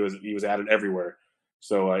he was added everywhere.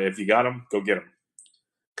 So if you got him, go get him.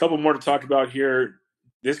 A couple more to talk about here.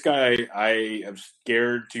 This guy I am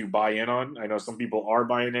scared to buy in on. I know some people are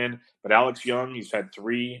buying in, but Alex Young, he's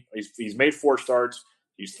made 4 starts.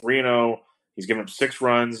 He's 3-0. He's given up 6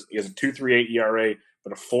 runs. He has a 2.38 ERA,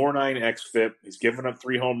 but a 4.9 xFIP. He's given up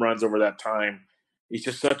 3 home runs over that time. He's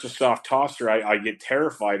just such a soft tosser. I get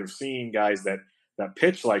terrified of seeing guys that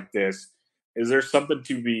pitch like this. Is there something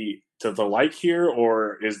to like here,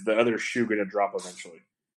 or is the other shoe going to drop eventually?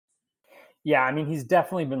 Yeah, I mean, he's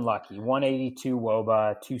definitely been lucky. 182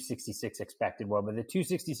 WOBA, 266 expected WOBA. The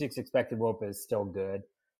 266 expected WOBA is still good.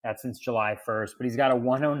 That's since July 1st. But he's got a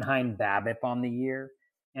 109 BABIP on the year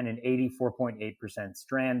and an 84.8%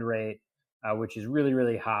 strand rate, which is really,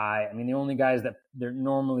 really high. I mean, the only guys that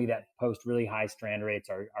post really high strand rates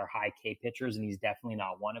are high K pitchers, and he's definitely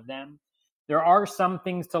not one of them. There are some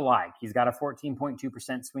things to like. He's got a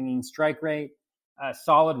 14.2% swinging strike rate.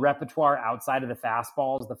 Solid repertoire outside of the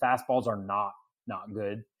fastballs. The fastballs are not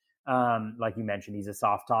good. Like you mentioned, he's a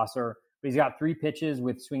soft tosser, but he's got 3 pitches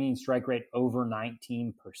with swinging strike rate over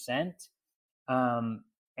 19%.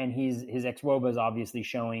 And his xWOBA is obviously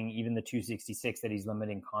showing, even the 266, that he's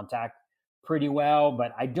limiting contact pretty well,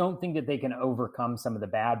 but I don't think that they can overcome some of the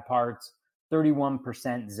bad parts.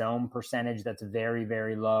 31% zone percentage, that's very,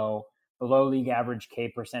 very low. Below league average K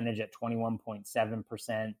percentage at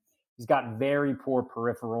 21.7%. He's got very poor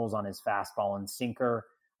peripherals on his fastball and sinker,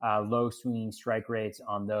 low swinging strike rates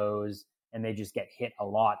on those, and they just get hit a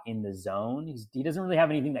lot in the zone. He doesn't really have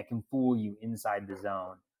anything that can fool you inside the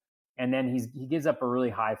zone. And then he gives up a really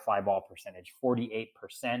high fly ball percentage, 48%.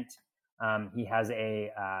 He has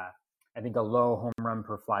I think a low home run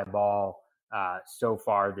per fly ball so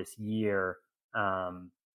far this year,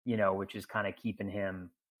 which is kind of keeping him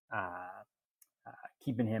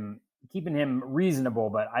reasonable,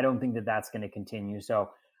 but I don't think that that's going to continue. So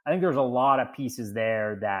I think there's a lot of pieces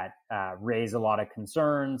there that raise a lot of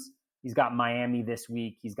concerns. He's got Miami this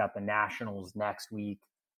week. He's got the Nationals next week.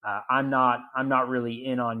 I'm not really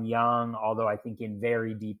in on Young, although I think in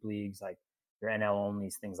very deep leagues like your NL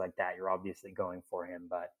onlys, things like that, you're obviously going for him.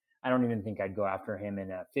 But I don't even think I'd go after him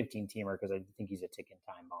in a 15-teamer because I think he's a ticking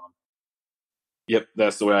time bomb. Yep,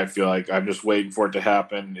 that's the way I feel. Like I'm just waiting for it to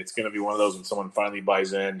happen. It's going to be one of those when someone finally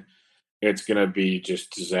buys in, it's going to be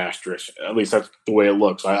just disastrous. At least that's the way it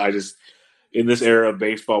looks. I just, in this era of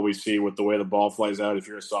baseball we see with the way the ball flies out, if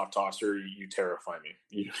you're a soft tosser, you terrify me.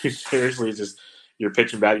 You seriously just, you're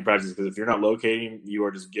pitching batting practice because if you're not locating, you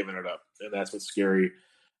are just giving it up. And that's what's scary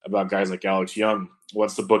about guys like Alex Young.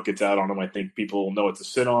 Once the book gets out on him, I think people will know what to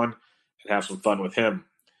sit on and have some fun with him.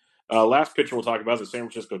 Last pitcher we'll talk about is the San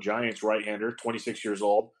Francisco Giants right-hander, 26 years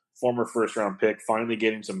old, former first-round pick, finally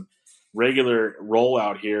getting some regular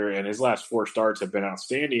rollout here, and his last 4 starts have been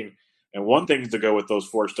outstanding. And one thing to go with those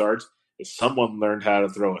 4 starts is someone learned how to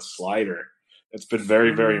throw a slider. It's been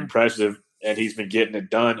very, very impressive, and he's been getting it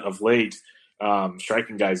done of late,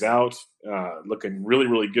 striking guys out, looking really,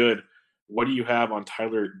 really good. What do you have on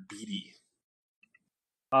Tyler Beede?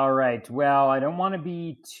 All right. Well, I don't want to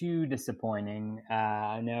be too disappointing.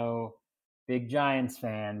 I know, big Giants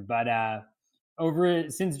fan, but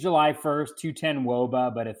since July 1st, 210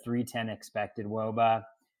 WOBA, but a 310 expected WOBA.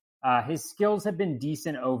 His skills have been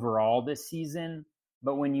decent overall this season,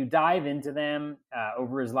 but when you dive into them,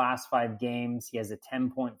 over his last 5 games, he has a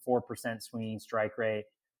 10.4% swinging strike rate,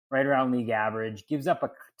 right around league average, gives up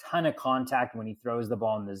a ton of contact when he throws the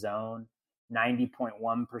ball in the zone,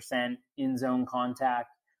 90.1% in zone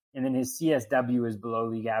contact. And then his CSW is below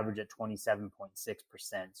league average at 27.6%.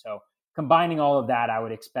 So combining all of that, I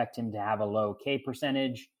would expect him to have a low K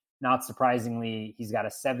percentage. Not surprisingly, he's got a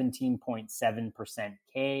 17.7%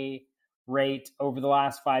 K rate over the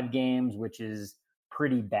last 5 games, which is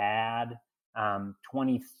pretty bad.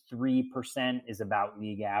 23% is about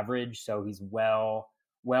league average, so he's well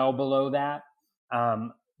below that.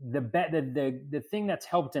 The thing that's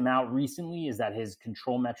helped him out recently is that his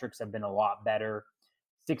control metrics have been a lot better.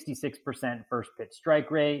 66% first pitch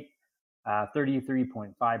strike rate,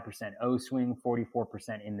 33.5% O swing,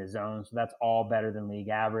 44% in the zone. So that's all better than league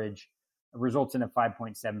average. It results in a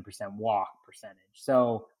 5.7% walk percentage.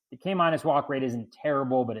 So the K- walk rate isn't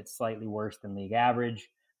terrible, but it's slightly worse than league average.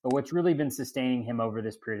 But what's really been sustaining him over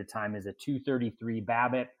this period of time is a 233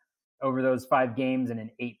 BABIP over those 5 games and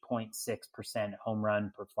an 8.6% home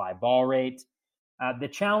run per fly ball rate. The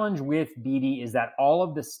challenge with Beede is that all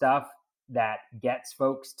of the stuff that gets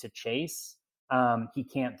folks to chase, he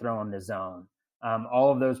can't throw in the zone.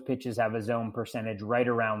 All of those pitches have a zone percentage right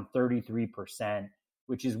around 33%,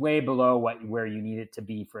 which is way below where you need it to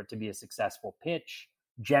be for it to be a successful pitch.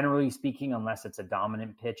 Generally speaking, unless it's a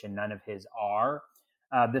dominant pitch, and none of his are.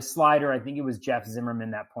 The slider, I think it was Jeff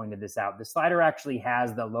Zimmerman that pointed this out. The slider actually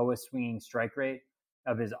has the lowest swinging strike rate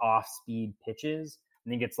of his off-speed pitches. I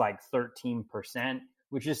think it's like 13%,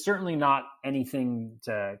 which is certainly not anything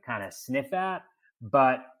to kind of sniff at,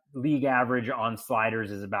 but league average on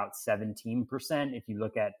sliders is about 17%. If you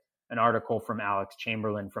look at an article from Alex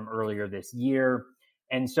Chamberlain from earlier this year.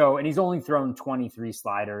 And he's only thrown 23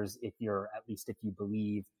 sliders if you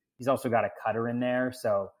believe. He's also got a cutter in there.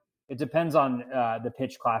 So it depends on the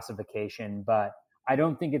pitch classification, but I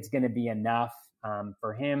don't think it's going to be enough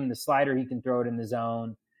for him. The slider, he can throw it in the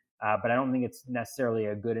zone, but I don't think it's necessarily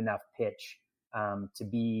a good enough pitch to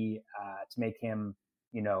make him,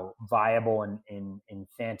 viable in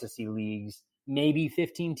fantasy leagues, maybe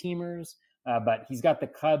 15 teamers. But he's got the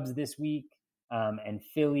Cubs this week and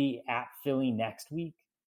Philly next week.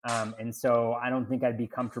 And so I don't think I'd be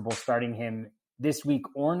comfortable starting him this week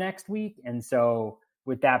or next week. And so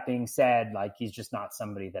with that being said, he's just not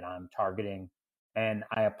somebody that I'm targeting. And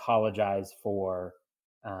I apologize for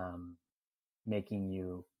making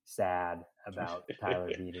you sad about Tyler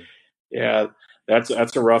Beede. Yeah, that's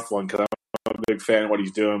a rough one because I'm a big fan of what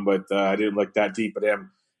he's doing, but I didn't look that deep at him.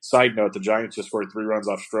 Side note, the Giants just scored 3 runs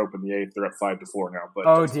off Strop in the 8th. They're up 5-4 now.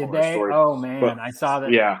 But did they? Story. Oh, man. But, I saw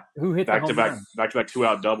that. Yeah. Who hit the home run? Back-to-back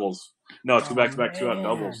 2-out doubles. No, it's back-to-back 2-out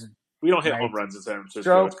doubles. We don't hit home runs in San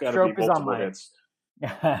Francisco. It's got to be multiple hits.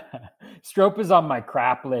 Strop is on my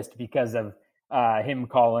crap list because of him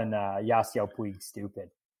calling Yasiel Puig stupid.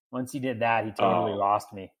 Once he did that, he totally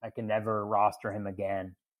lost me. I can never roster him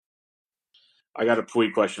again. I got a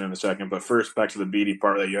Puig question in a second, but first, back to the Beede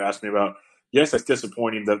part that you asked me about. Yes, that's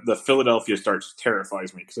disappointing. The Philadelphia start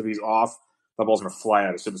terrifies me because if he's off, the ball's going to fly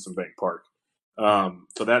out of Citizen Bank Park.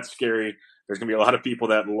 So that's scary. There's going to be a lot of people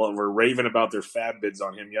that were raving about their fab bids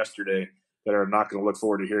on him yesterday that are not going to look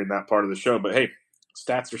forward to hearing that part of the show. But hey,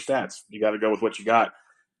 stats are stats. You got to go with what you got.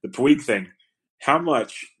 The Puig thing. How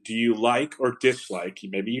much do you like or dislike?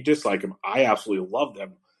 Maybe you dislike him. I absolutely love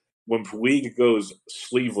them when Puig goes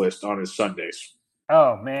sleeveless on his Sundays.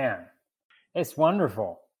 Oh, man. It's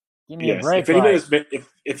wonderful. Give me a break. If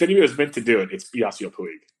anybody was meant to do it, it's Yasiel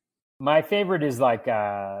Puig. My favorite is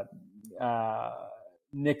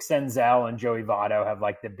Nick Senzel and Joey Votto have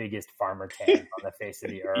the biggest farmer tan on the face of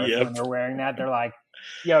the earth. Yep. When they're wearing that. They're like,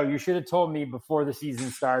 yo, you should have told me before the season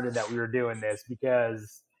started that we were doing this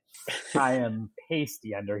because I am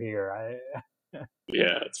pasty under here.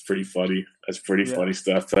 Yeah, it's pretty funny. That's pretty funny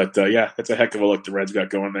stuff. But that's a heck of a look the Reds got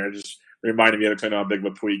going there. Just reminded me of how big of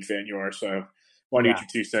a Puig fan you are. So want to get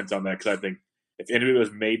your 2 cents on that because I think if anybody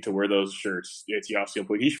was made to wear those shirts, it's Yasiel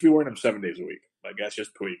Puig. He should be wearing them 7 days a week. That's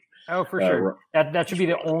just Puig. Oh, for sure. That should be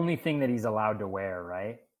the only thing that he's allowed to wear,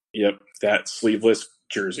 right? Yep, that sleeveless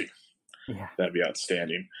jersey. Yeah. That'd be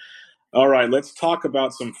outstanding. All right, let's talk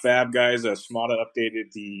about some fab guys. Smada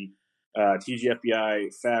updated the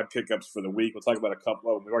TGFBI fab pickups for the week. We'll talk about a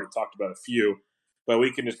couple of them. We've already talked about a few, but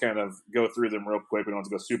we can just kind of go through them real quick. We don't have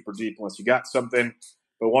to go super deep unless you got something.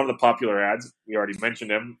 But one of the popular ads, we already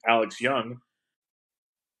mentioned him, Alex Young.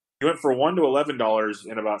 He went for $1 to $11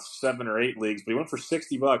 in about 7 or 8 leagues, but he went for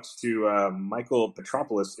 $60 to Michael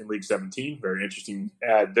Petropoulos in League 17. Very interesting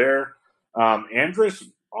ad there. Andres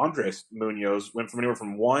Munoz went from anywhere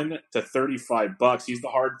from $1 to $35. He's the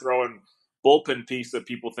hard-throwing bullpen piece that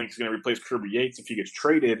people think is going to replace Kirby Yates if he gets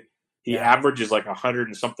traded. He averages 100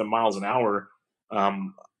 and something miles an hour.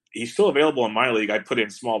 He's still available in my league. I put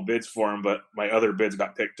in small bids for him, but my other bids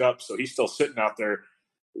got picked up, so he's still sitting out there.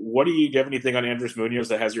 Do you have anything on Andres Munoz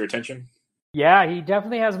that has your attention? Yeah, he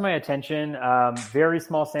definitely has my attention. Very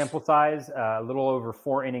small sample size, a little over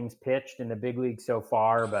 4 innings pitched in the big league so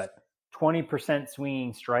far, but 20%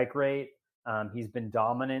 swinging strike rate. He's been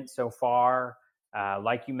dominant so far.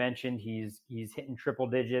 Like you mentioned, he's hitting triple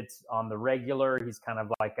digits on the regular. He's kind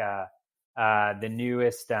of like the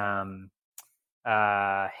newest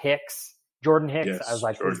Hicks, Jordan Hicks. Yes, I was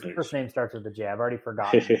like, Jordan his Hicks. first name starts with a J. I've already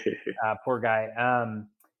forgotten. Poor guy.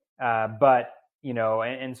 But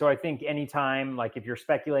and so I think anytime, like if you're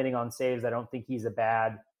speculating on saves, I don't think he's a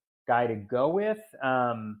bad guy to go with.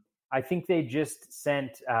 I think they just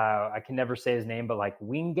sent, I can never say his name, but like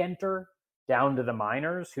Wingenter down to the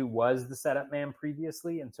minors, who was the setup man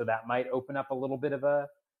previously. And so that might open up a little bit of a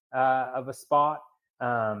spot.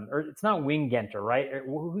 Or it's not Wingenter, right?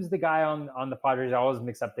 Who's the guy on the Padres? I always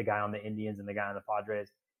mix up the guy on the Indians and the guy on the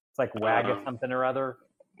Padres. It's like Waggett something or other.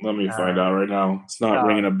 Let me find out right now. It's not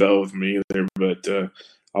ringing a bell with me either, but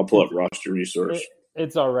I'll pull up roster resource.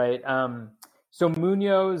 It's all right. So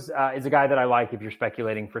Munoz is a guy that I like if you're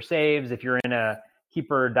speculating for saves. If you're in a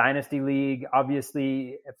keeper dynasty league,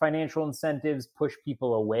 obviously financial incentives push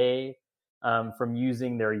people away from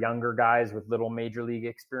using their younger guys with little major league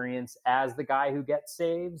experience as the guy who gets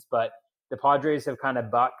saves. But the Padres have kind of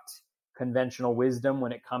bucked conventional wisdom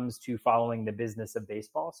when it comes to following the business of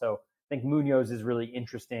baseball. So I think Munoz is really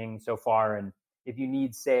interesting so far. And if you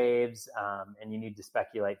need saves and you need to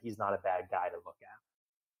speculate, he's not a bad guy to look at.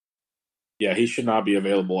 Yeah, he should not be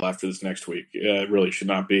available after this next week. It really should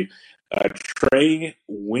not be. Trey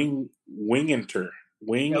Wingenter.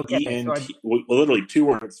 E-N-T, literally 2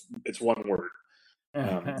 words. It's 1 word.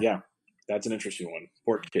 Yeah, that's an interesting one.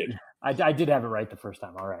 Poor kid. I did have it right the first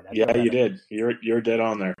time. All right. Yeah, you did. You're dead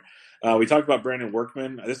on there. We talked about Brandon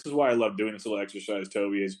Workman. This is why I love doing this little exercise,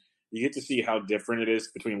 Toby, is you get to see how different it is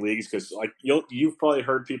between leagues, because like you've probably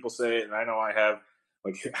heard people say it, and I know I have,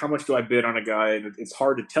 like, how much do I bid on a guy? And it's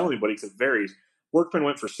hard to tell anybody because it varies. Workman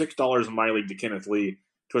went for $6 in my league to Kenneth Lee,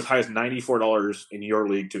 to as high as $94 in your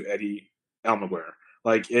league to Eddie Almaguer.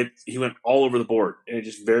 Like, he went all over the board, and it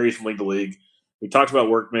just varies from league to league. We talked about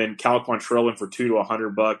Workman. Cal Quantrill went for $2 to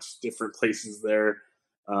 $100, different places there.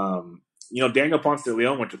 Daniel Ponce de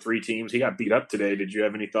Leon went to 3 teams. He got beat up today. Did you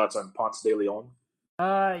have any thoughts on Ponce de Leon?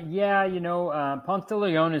 Ponce de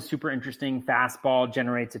Leon is super interesting. Fastball,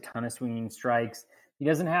 generates a ton of swinging strikes. He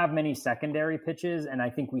doesn't have many secondary pitches, and I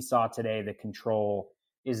think we saw today the control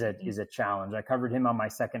is a challenge. I covered him on my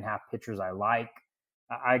second half pitchers I like.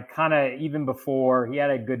 I kind of, even before, he had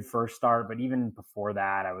a good first start, but even before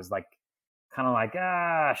that, I was like, should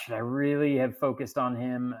I really have focused on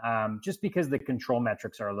him? Just because the control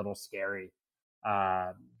metrics are a little scary.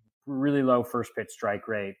 Really low first pitch strike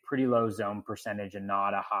rate, pretty low zone percentage, and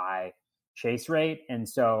not a high chase rate. And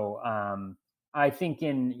so I think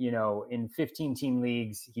in 15 team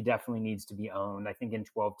leagues, he definitely needs to be owned. I think in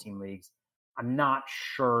 12 team leagues, I'm not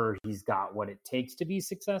sure he's got what it takes to be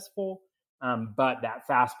successful. But that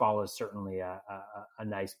fastball is certainly a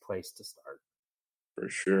nice place to start. For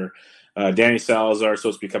sure. Danny Salazar is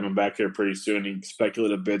supposed to be coming back here pretty soon. He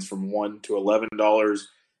speculative bids from $1 to $11.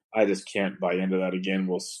 I just can't buy into that again.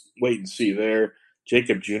 We'll wait and see there.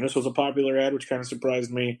 Jacob Junis was a popular ad, which kind of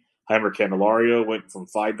surprised me. Heimer Candelario went from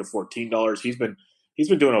 $5 to $14. He's been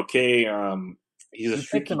doing okay. He's a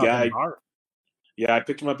streaky guy. Yeah, I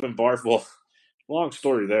picked him up in Barf. Well, long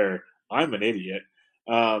story there. I'm an idiot.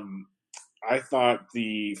 I thought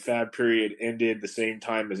the FAB period ended the same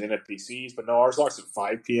time as NFBC's, but no, ours locks at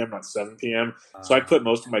 5 p.m., not 7 p.m. So I put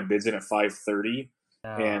most of my bids in at 5:30,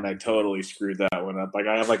 and I totally screwed that one up. Like,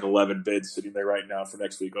 I have 11 bids sitting there right now for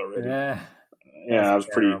next week already. Yeah, I was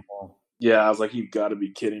terrible. I was like, you've got to be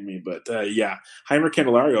kidding me. But yeah, Heimer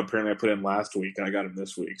Candelario apparently I put in last week, and I got him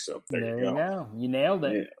this week. So there you go. You nailed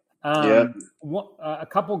it. A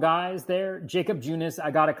couple guys there. Jacob Junis, I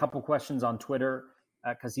got a couple questions on Twitter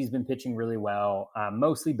because he's been pitching really well.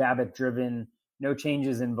 Mostly BABIP driven, no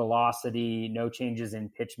changes in velocity, no changes in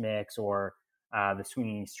pitch mix or the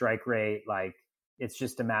swinging strike rate. Like, it's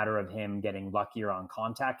just a matter of him getting luckier on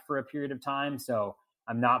contact for a period of time. So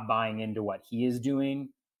I'm not buying into what he is doing.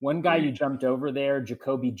 One guy you jumped over there,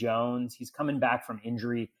 Jacoby Jones, he's coming back from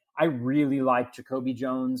injury. I really like Jacoby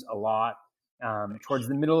Jones a lot. Towards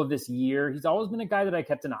the middle of this year, he's always been a guy that I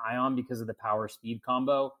kept an eye on because of the power speed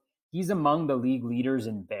combo. He's among the league leaders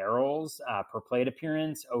in barrels per plate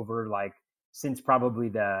appearance over since probably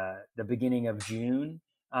the beginning of June.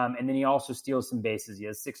 And then he also steals some bases. He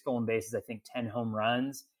has 6 stolen bases, I think 10 home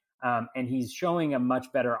runs. And he's showing a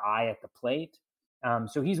much better eye at the plate.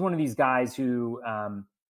 So he's one of these guys who,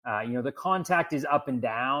 the contact is up and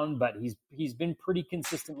down, but he's been pretty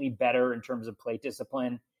consistently better in terms of plate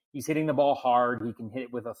discipline. He's hitting the ball hard. He can hit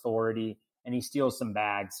it with authority. and he steals some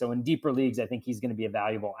bags. So in deeper leagues, I think he's going to be a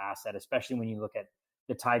valuable asset, especially when you look at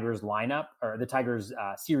the Tigers lineup or the Tigers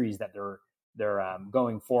series that they're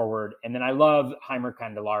going forward. And then I love Heimer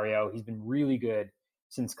Candelario. He's been really good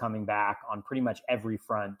since coming back on pretty much every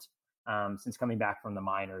front since coming back from the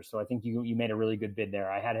minors. So I think you made a really good bid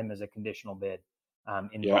there. I had him as a conditional bid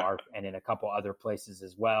in BARF and in a couple other places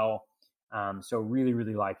as well. So really,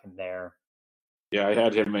 really like him there. Yeah, I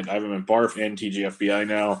have him in BARF and TGFBI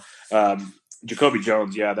now. Jacoby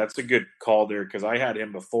Jones, yeah, that's a good call there because I had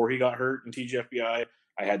him before he got hurt in TGFBI.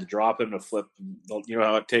 I had to drop him to flip. You know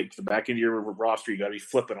how it takes the back end of your roster. You got to be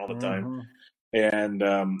flipping all the time. And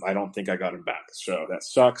I don't think I got him back. So that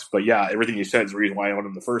sucks. But yeah, everything you said is the reason why I owned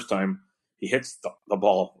him the first time. He hits the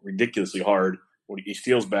ball ridiculously hard. When he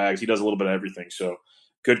steals bags, he does a little bit of everything. So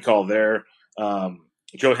good call there.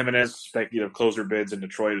 Joe Jimenez, speculative closer bids in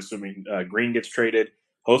Detroit, assuming Green gets traded.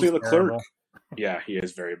 Jose Leclerc. Terrible. Yeah, he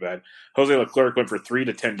is very bad. Jose Leclerc went for $3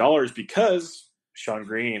 to $10 because Sean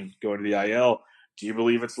Green going to the IL. Do you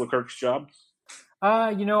believe it's Leclerc's job?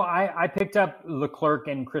 I picked up Leclerc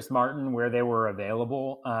and Chris Martin where they were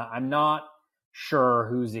available. I'm not sure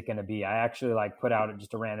who's it going to be. I actually put out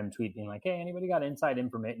just a random tweet being like, hey, anybody got inside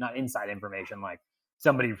information? Not inside information, like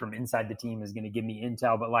somebody from inside the team is going to give me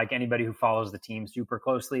intel, but like anybody who follows the team super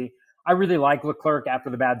closely. I really like Leclerc after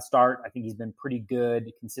the bad start. I think he's been pretty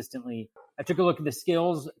good consistently. I took a look at the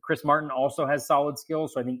skills. Chris Martin also has solid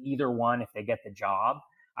skills. So I think either one, if they get the job,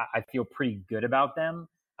 I feel pretty good about them.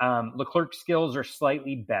 Leclerc's skills are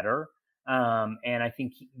slightly better. And I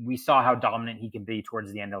think we saw how dominant he can be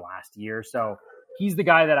towards the end of last year. So he's the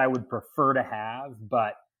guy that I would prefer to have.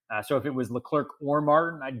 But so if it was Leclerc or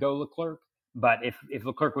Martin, I'd go Leclerc. But if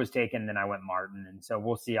Leclerc was taken, then I went Martin. And so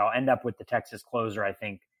we'll see. I'll end up with the Texas closer, I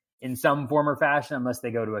think, in some form or fashion, unless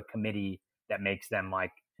they go to a committee that makes them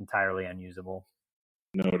entirely unusable.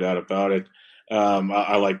 No doubt about it.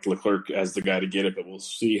 I like Leclerc as the guy to get it, but we'll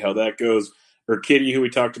see how that goes. Urquidy, who we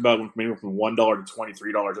talked about, maybe from $1 to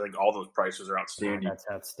 $23. I think all those prices are outstanding. That's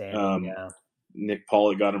outstanding. Yeah. Nick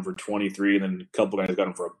Pollock got him for $23, and then a couple guys got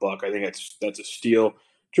him for $1. I think that's a steal.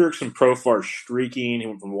 Jurickson Profar streaking. He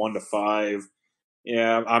went from 1 to 5.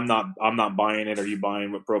 Yeah, I'm not buying it. Are you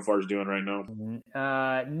buying what Profar's doing right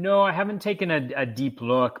now? No, I haven't taken a deep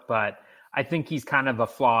look, but I think he's kind of a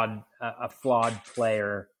flawed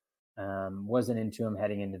player. Wasn't into him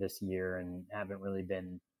heading into this year, and haven't really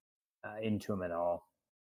been into him at all.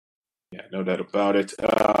 Yeah, no doubt about it.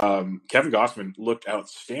 Kevin Gausman looked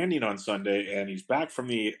outstanding on Sunday, and he's back from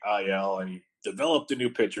the IL, and he developed a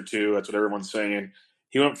new pitcher too. That's what everyone's saying.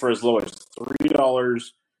 He went for as low as $3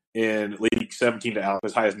 in League 17 to Alex,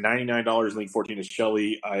 as high as $99 in League 14 to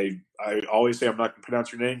Shelly. I always say I'm not going to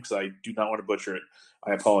pronounce your name because I do not want to butcher it.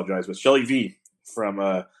 I apologize. But Shelly V from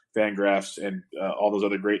Fangraphs and all those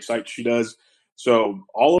other great sites she does. So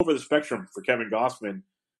all over the spectrum for Kevin Gausman.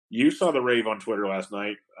 You saw the rave on Twitter last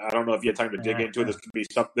night. I don't know if you had time to dig into it.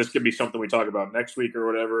 This could be something we talk about next week or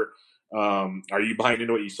whatever. Are you buying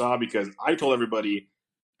into what you saw? Because I told everybody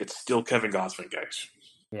it's still Kevin Gausman, guys.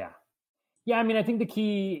 Yeah. Yeah, I mean, I think the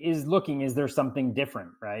key is is there something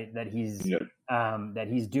different, right? That he's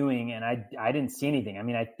doing, and I didn't see anything. I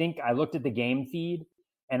mean, I think I looked at the game feed,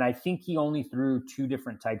 and I think he only threw 2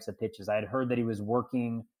 different types of pitches. I had heard that he was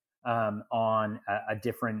working on a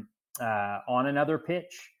different on another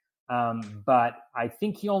pitch. But I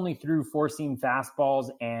think he only threw 4-seam fastballs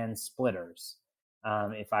and splitters,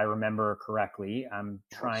 if I remember correctly. I'm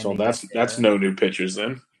trying. So that's no new pitches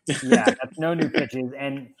then. Yeah, that's no new pitches.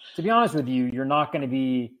 And to be honest with you, you're not going to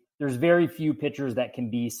be. There's very few pitchers that can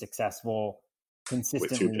be successful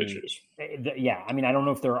consistently. With 2 pitches. Yeah, I mean, I don't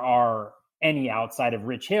know if there are any outside of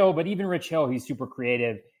Rich Hill, but even Rich Hill, he's super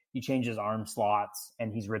creative. He changes arm slots,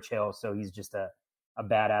 and he's Rich Hill, so he's just a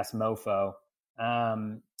badass mofo.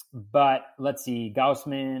 But let's see,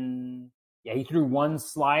 Gausman, yeah, he threw 1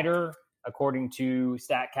 slider, according to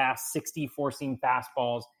StatCast, 60 4-seam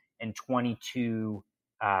fastballs, and 22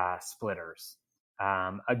 splitters.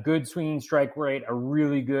 A good swinging strike rate, a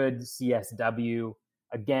really good CSW.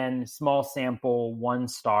 Again, small sample, 1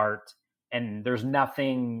 start, and there's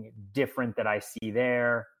nothing different that I see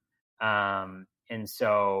there. And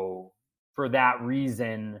so for that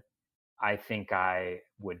reason, I think I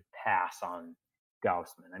would pass on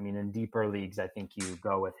Gausman. I mean, in deeper leagues, I think you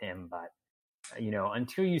go with him, but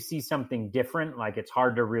until you see something different, it's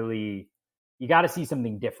hard to really. You got to see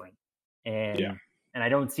something different, and I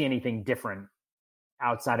don't see anything different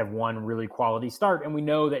outside of 1 really quality start, and we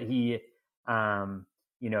know that he,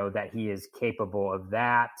 that he is capable of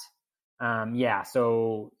that.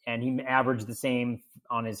 So and he averaged the same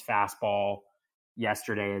on his fastball.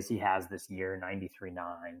 yesterday as he has this year, 93.9.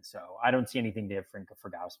 So I don't see anything different for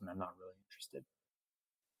Gausman. I'm not really interested.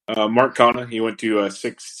 Mark Canha, he went to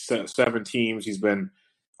 7 teams. He's been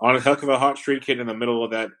on a heck of a hot streak, hitting in the middle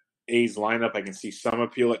of that A's lineup. I can see some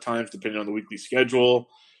appeal at times, depending on the weekly schedule.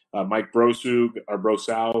 Mike Brosug, or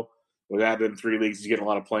Brosau, was added in 3 leagues. He's getting a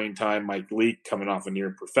lot of playing time. Mike Leake coming off a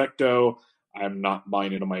near perfecto. I'm not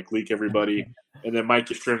buying into Mike Leake, everybody. And then Mike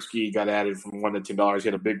Yastrzemski got added from $1 to $10. He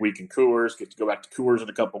had a big week in Coors. Get to go back to Coors in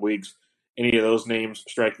a couple weeks. Any of those names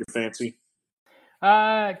strike your fancy?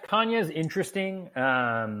 Kanya's interesting.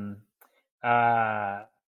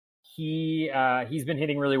 He's been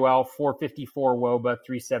hitting really well. 454 WOBA,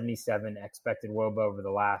 377 expected WOBA over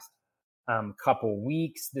the last couple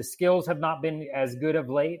weeks. The skills have not been as good of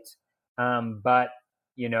late, but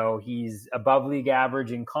he's above league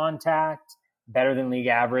average in contact, better than league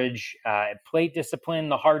average at plate discipline.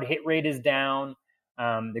 The hard hit rate is down.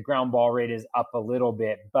 The ground ball rate is up a little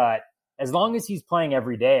bit, but as long as he's playing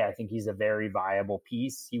every day, I think he's a very viable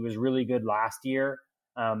piece. He was really good last year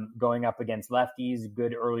going up against lefties,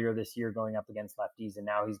 good earlier this year going up against lefties, and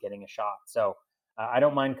now he's getting a shot. So I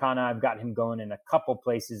don't mind Canha. I've got him going in a couple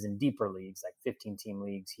places in deeper leagues, like 15-team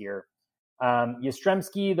leagues here.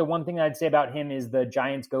 Yastrzemski, the one thing I'd say about him is the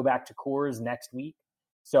Giants go back to Coors next week.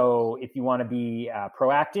 So if you want to be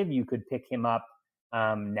proactive, you could pick him up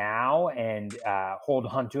now and hold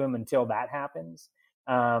on to him until that happens.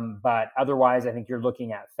 But otherwise, I think you're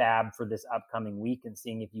looking at Fab for this upcoming week and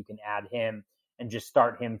seeing if you can add him and just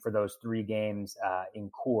start him for those 3 games in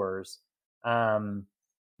Coors. Other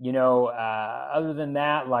than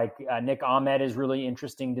that, like Nick Ahmed is really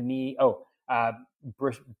interesting to me.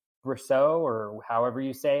 Brosseau, or however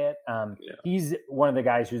you say it. He's one of the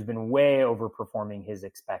guys who's been way overperforming his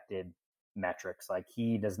expected metrics. Like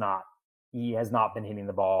he has not been hitting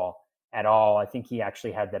the ball at all. I think he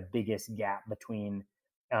actually had the biggest gap between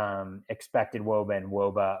expected WOBA and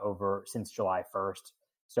WOBA over since July 1st.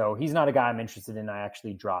 So he's not a guy I'm interested in. I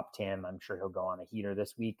actually dropped him. I'm sure he'll go on a heater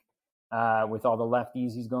this week with all the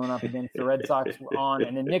lefties he's going up against the Red Sox on.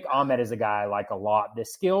 And then Nick Ahmed is a guy I like a lot. The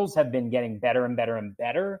skills have been getting better and better and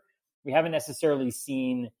better. We haven't necessarily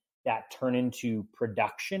seen that turn into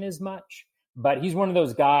production as much, but he's one of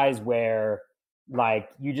those guys where like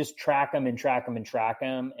you just track them and track them and track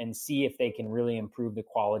them and see if they can really improve the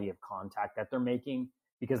quality of contact that they're making,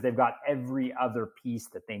 because they've got every other piece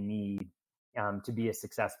that they need to be a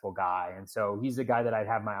successful guy. And so he's a guy that I'd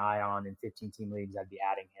have my eye on in 15-team leagues. I'd be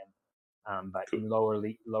adding him. But in lower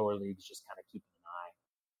leagues, just kind of keeping an eye.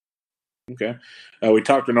 Okay. We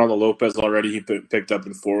talked to Ronaldo Lopez already. He picked up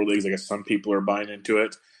in 4 leagues. I guess some people are buying into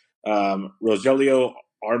it. Rogelio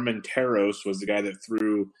Armenteros was the guy that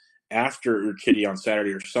threw after Urquidy on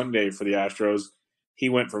Saturday or Sunday for the Astros. He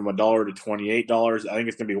went from $1 to $28. I think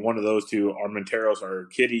it's going to be one of those two, Armenteros or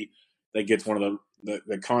Urquidy, that gets one of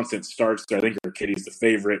the constant starts there. I think Urquidy's the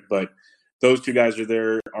favorite, but those 2 guys are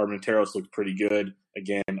there. Armenteros looks pretty good.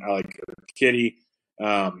 Again, I like Urquidy.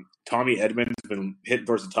 Tommy Edmonds has been hitting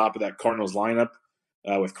towards the top of that Cardinals lineup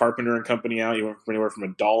with Carpenter and company out. He went from anywhere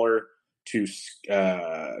from $1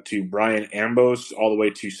 to Brian Ambos, all the way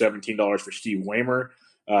to $17 for Steve Waymer.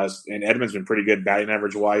 And Edmonds been pretty good batting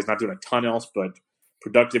average wise, not doing a ton else, but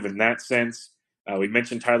productive in that sense. We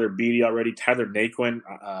mentioned Tyler Beede already. Tyler Naquin,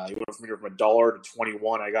 he went from $1 to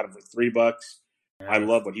 $21. I got him for $3. I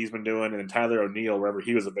love what he's been doing. And then Tyler O'Neill, wherever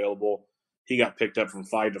he was available, he got picked up from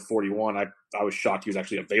 $5 to $41. I was shocked he was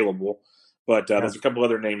actually available. But there's a couple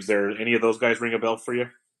other names there. Any of those guys ring a bell for you?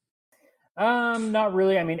 Not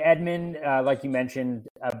really. I mean, Edmund, like you mentioned,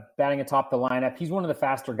 batting atop the lineup, he's one of the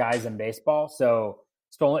faster guys in baseball. So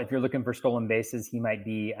if you're looking for stolen bases, he might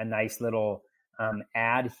be a nice little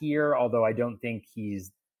add here, although I don't think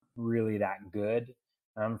he's really that good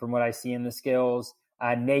from what I see in the skills.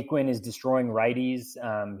 Naquin is destroying righties.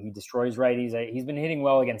 He destroys righties. He's been hitting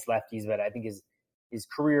well against lefties, but I think his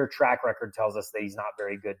career track record tells us that he's not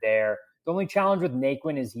very good there. The only challenge with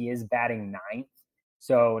Naquin is he is batting 9th,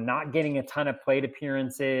 so not getting a ton of plate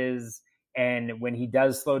appearances. And when he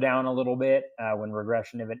does slow down a little bit, when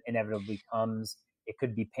regression inevitably comes, it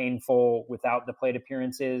could be painful without the plate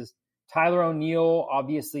appearances. Tyler O'Neill,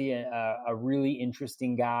 obviously a really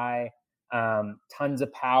interesting guy, tons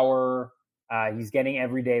of power. He's getting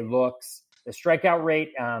everyday looks. The strikeout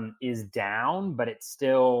rate is down, but it's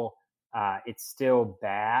still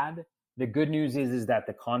bad. The good news is that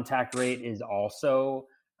the contact rate is also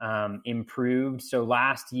improved. So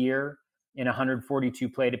last year, in 142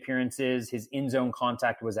 plate appearances, his in-zone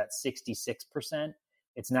contact was at 66%.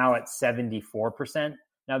 It's now at 74%.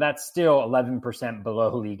 Now, that's still 11%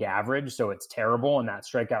 below league average, so it's terrible, and that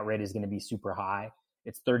strikeout rate is going to be super high.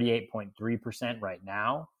 It's 38.3% right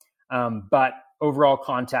now. But overall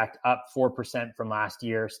contact up 4% from last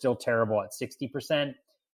year, still terrible at 60%,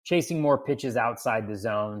 chasing more pitches outside the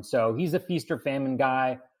zone. So he's a feast or famine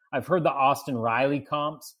guy. I've heard the Austin Riley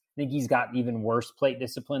comps. I think he's got even worse plate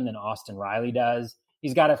discipline than Austin Riley does.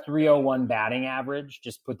 He's got a 301 batting average.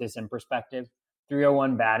 Just put this in perspective.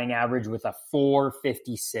 301 batting average with a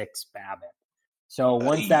 456 BABIP. So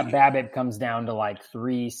once that BABIP comes down to like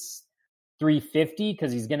 350,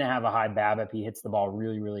 because he's going to have a high BABIP, he hits the ball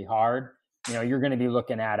really, really hard. You're going to be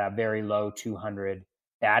looking at a very low 200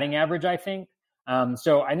 batting average, I think.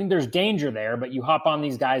 So I think there's danger there, but you hop on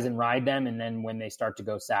these guys and ride them, and then when they start to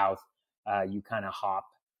go south, you kind of hop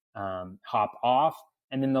off.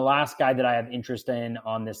 And then the last guy that I have interest in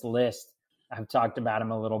on this list, I've talked about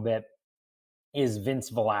him a little bit, is Vince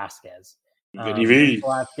Velasquez. Vinny V. Vince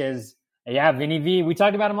Velasquez. Yeah, Vinny V. We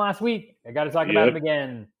talked about him last week. I got to talk about him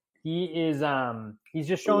again. He is he's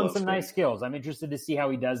just showing some nice skills. I'm interested to see how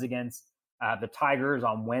he does against the Tigers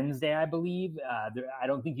on Wednesday, I believe. I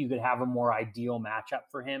don't think you could have a more ideal matchup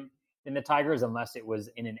for him than the Tigers unless it was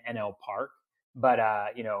in an NL Park. But,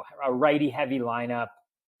 a righty-heavy lineup,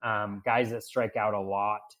 guys that strike out a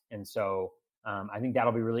lot. And so I think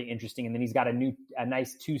that'll be really interesting. And then he's got a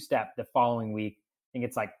nice two-step the following week. I think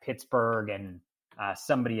it's like Pittsburgh and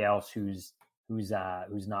somebody else who's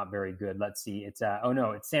not very good. Let's see. It's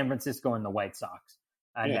San Francisco and the White Sox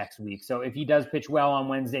next week. So if he does pitch well on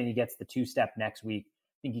Wednesday and he gets the two-step next week,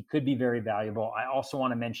 I think he could be very valuable. I also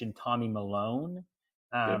want to mention Tommy Malone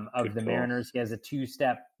of the Mariners. He has a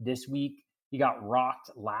two-step this week. He got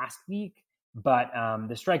rocked last week, but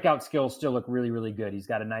the strikeout skills still look really, really good. He's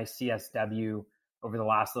got a nice CSW over the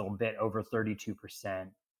last little bit, over 32%.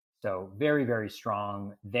 So very, very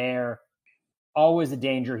strong there. Always a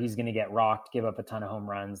danger he's going to get rocked, give up a ton of home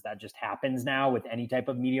runs. That just happens now with any type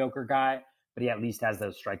of mediocre guy, but he at least has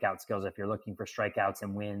those strikeout skills if you're looking for strikeouts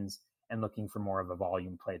and wins and looking for more of a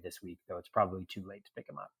volume play this week, though it's probably too late to pick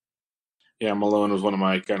him up. Yeah, Malone was one of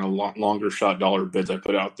my kind of longer shot dollar bids I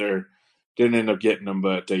put out there. Didn't end up getting him,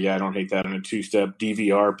 but I don't hate that in a two-step.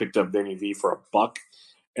 DVR picked up Benny V for $1.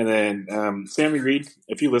 And then Sammy Reed,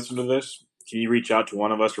 if you listen to this, can you reach out to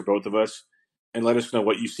one of us or both of us and let us know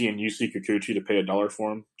what you see in UC Kikuchi to pay $1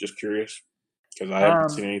 for him? Just curious, because I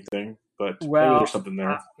haven't seen anything, but maybe there's something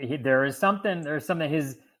there. There is something. There's something.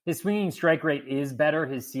 His swinging strike rate is better.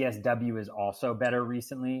 His CSW is also better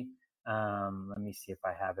recently. Let me see if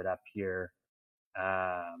I have it up here.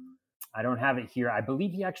 I don't have it here. I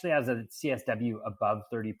believe he actually has a CSW above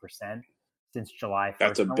 30% since July 1st.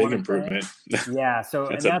 That's a big improvement. Yeah, so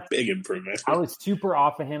that's a big improvement. I was super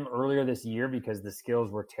off of him earlier this year because the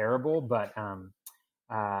skills were terrible, but I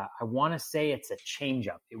want to say it's a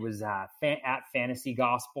changeup. It was at Fantasy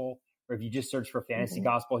Gospel, or if you just search for Fantasy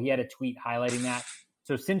Gospel, he had a tweet highlighting that.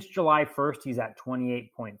 So since July 1st, he's at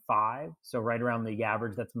 28.5, so right around the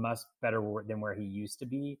average. That's much better than where he used to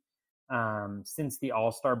be. Since the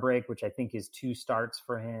All-Star break, which I think is 2 starts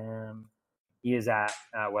for him, he is at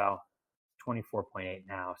 24.8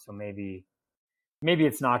 now. So maybe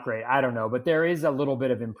it's not great. I don't know, but there is a little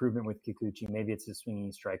bit of improvement with Kikuchi. Maybe it's the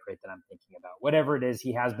swinging strike rate that I'm thinking about. Whatever it is,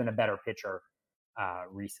 he has been a better pitcher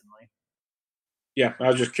recently. Yeah, I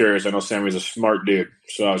was just curious. I know Sammy's a smart dude,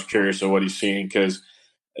 so I was curious of what he's seeing, because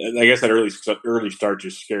I guess that early start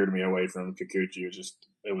just scared me away from Kikuchi.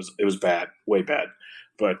 It was bad, way bad.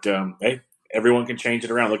 But hey, everyone can change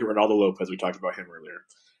it around. Look at Ronaldo Lopez. We talked about him earlier.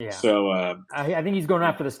 Yeah. So I think he's going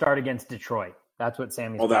after the start against Detroit. That's what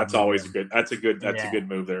Sammy's. Well, that's always good. That's a good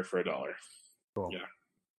move there for $1. Cool. Yeah,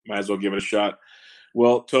 might as well give it a shot.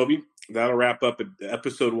 Well, Toby, that'll wrap up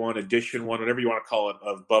episode 1, edition 1, whatever you want to call it,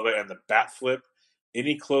 of Bubba and the Bat Flip.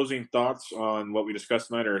 Any closing thoughts on what we discussed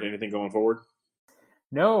tonight, or anything going forward?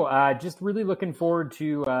 No, just really looking forward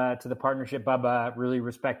to the partnership, Bubba. Really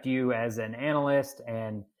respect you as an analyst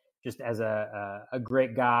and just as a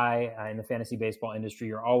great guy in the fantasy baseball industry.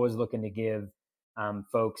 You're always looking to give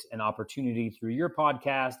folks an opportunity through your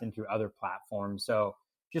podcast and through other platforms. So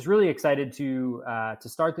just really excited to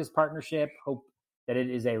start this partnership. Hope that it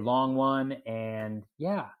is a long one. And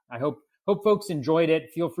yeah, I hope folks enjoyed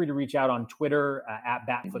it. Feel free to reach out on Twitter at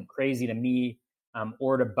BatFlipCrazy to me.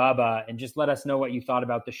 Or to Bubba, and just let us know what you thought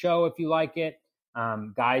about the show if you like it.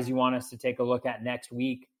 Guys you want us to take a look at next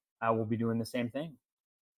week, we'll be doing the same thing.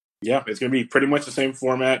 Yeah, it's going to be pretty much the same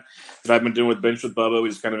format that I've been doing with Bench with Bubba. We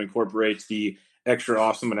just kind of incorporates the extra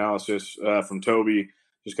awesome analysis from Toby.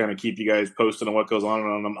 Just kind of keep you guys posted on what goes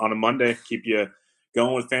on a Monday. Keep you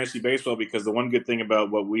going with fantasy baseball, because the one good thing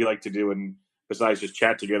about what we like to do, and besides just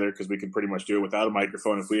chat together, because we can pretty much do it without a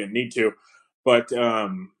microphone if we didn't need to, but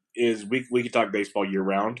is we can talk baseball year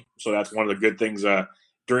round. So that's one of the good things.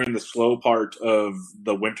 During the slow part of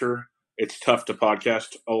the winter, it's tough to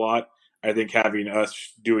podcast a lot. I think having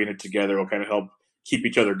us doing it together will kind of help keep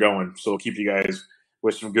each other going. So we'll keep you guys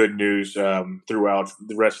with some good news throughout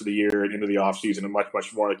the rest of the year and into the off season and much,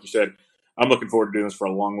 much more. Like you said, I'm looking forward to doing this for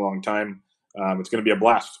a long, long time. It's going to be a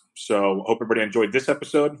blast. So hope everybody enjoyed this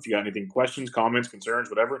episode. If you got anything, questions, comments, concerns,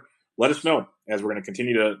 whatever, let us know as we're going to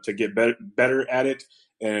continue to get better at it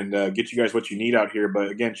and get you guys what you need out here. But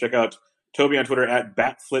again, check out Toby on Twitter at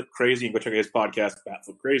BatFlipCrazy and go check out his podcast,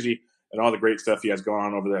 BatFlipCrazy, and all the great stuff he has going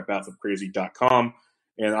on over there at BatFlipCrazy.com.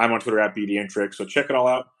 And I'm on Twitter at BDNTrick. So check it all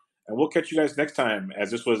out. And we'll catch you guys next time,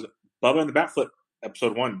 as this was Bubba and the Bat Flip,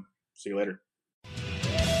 episode 1. See you later.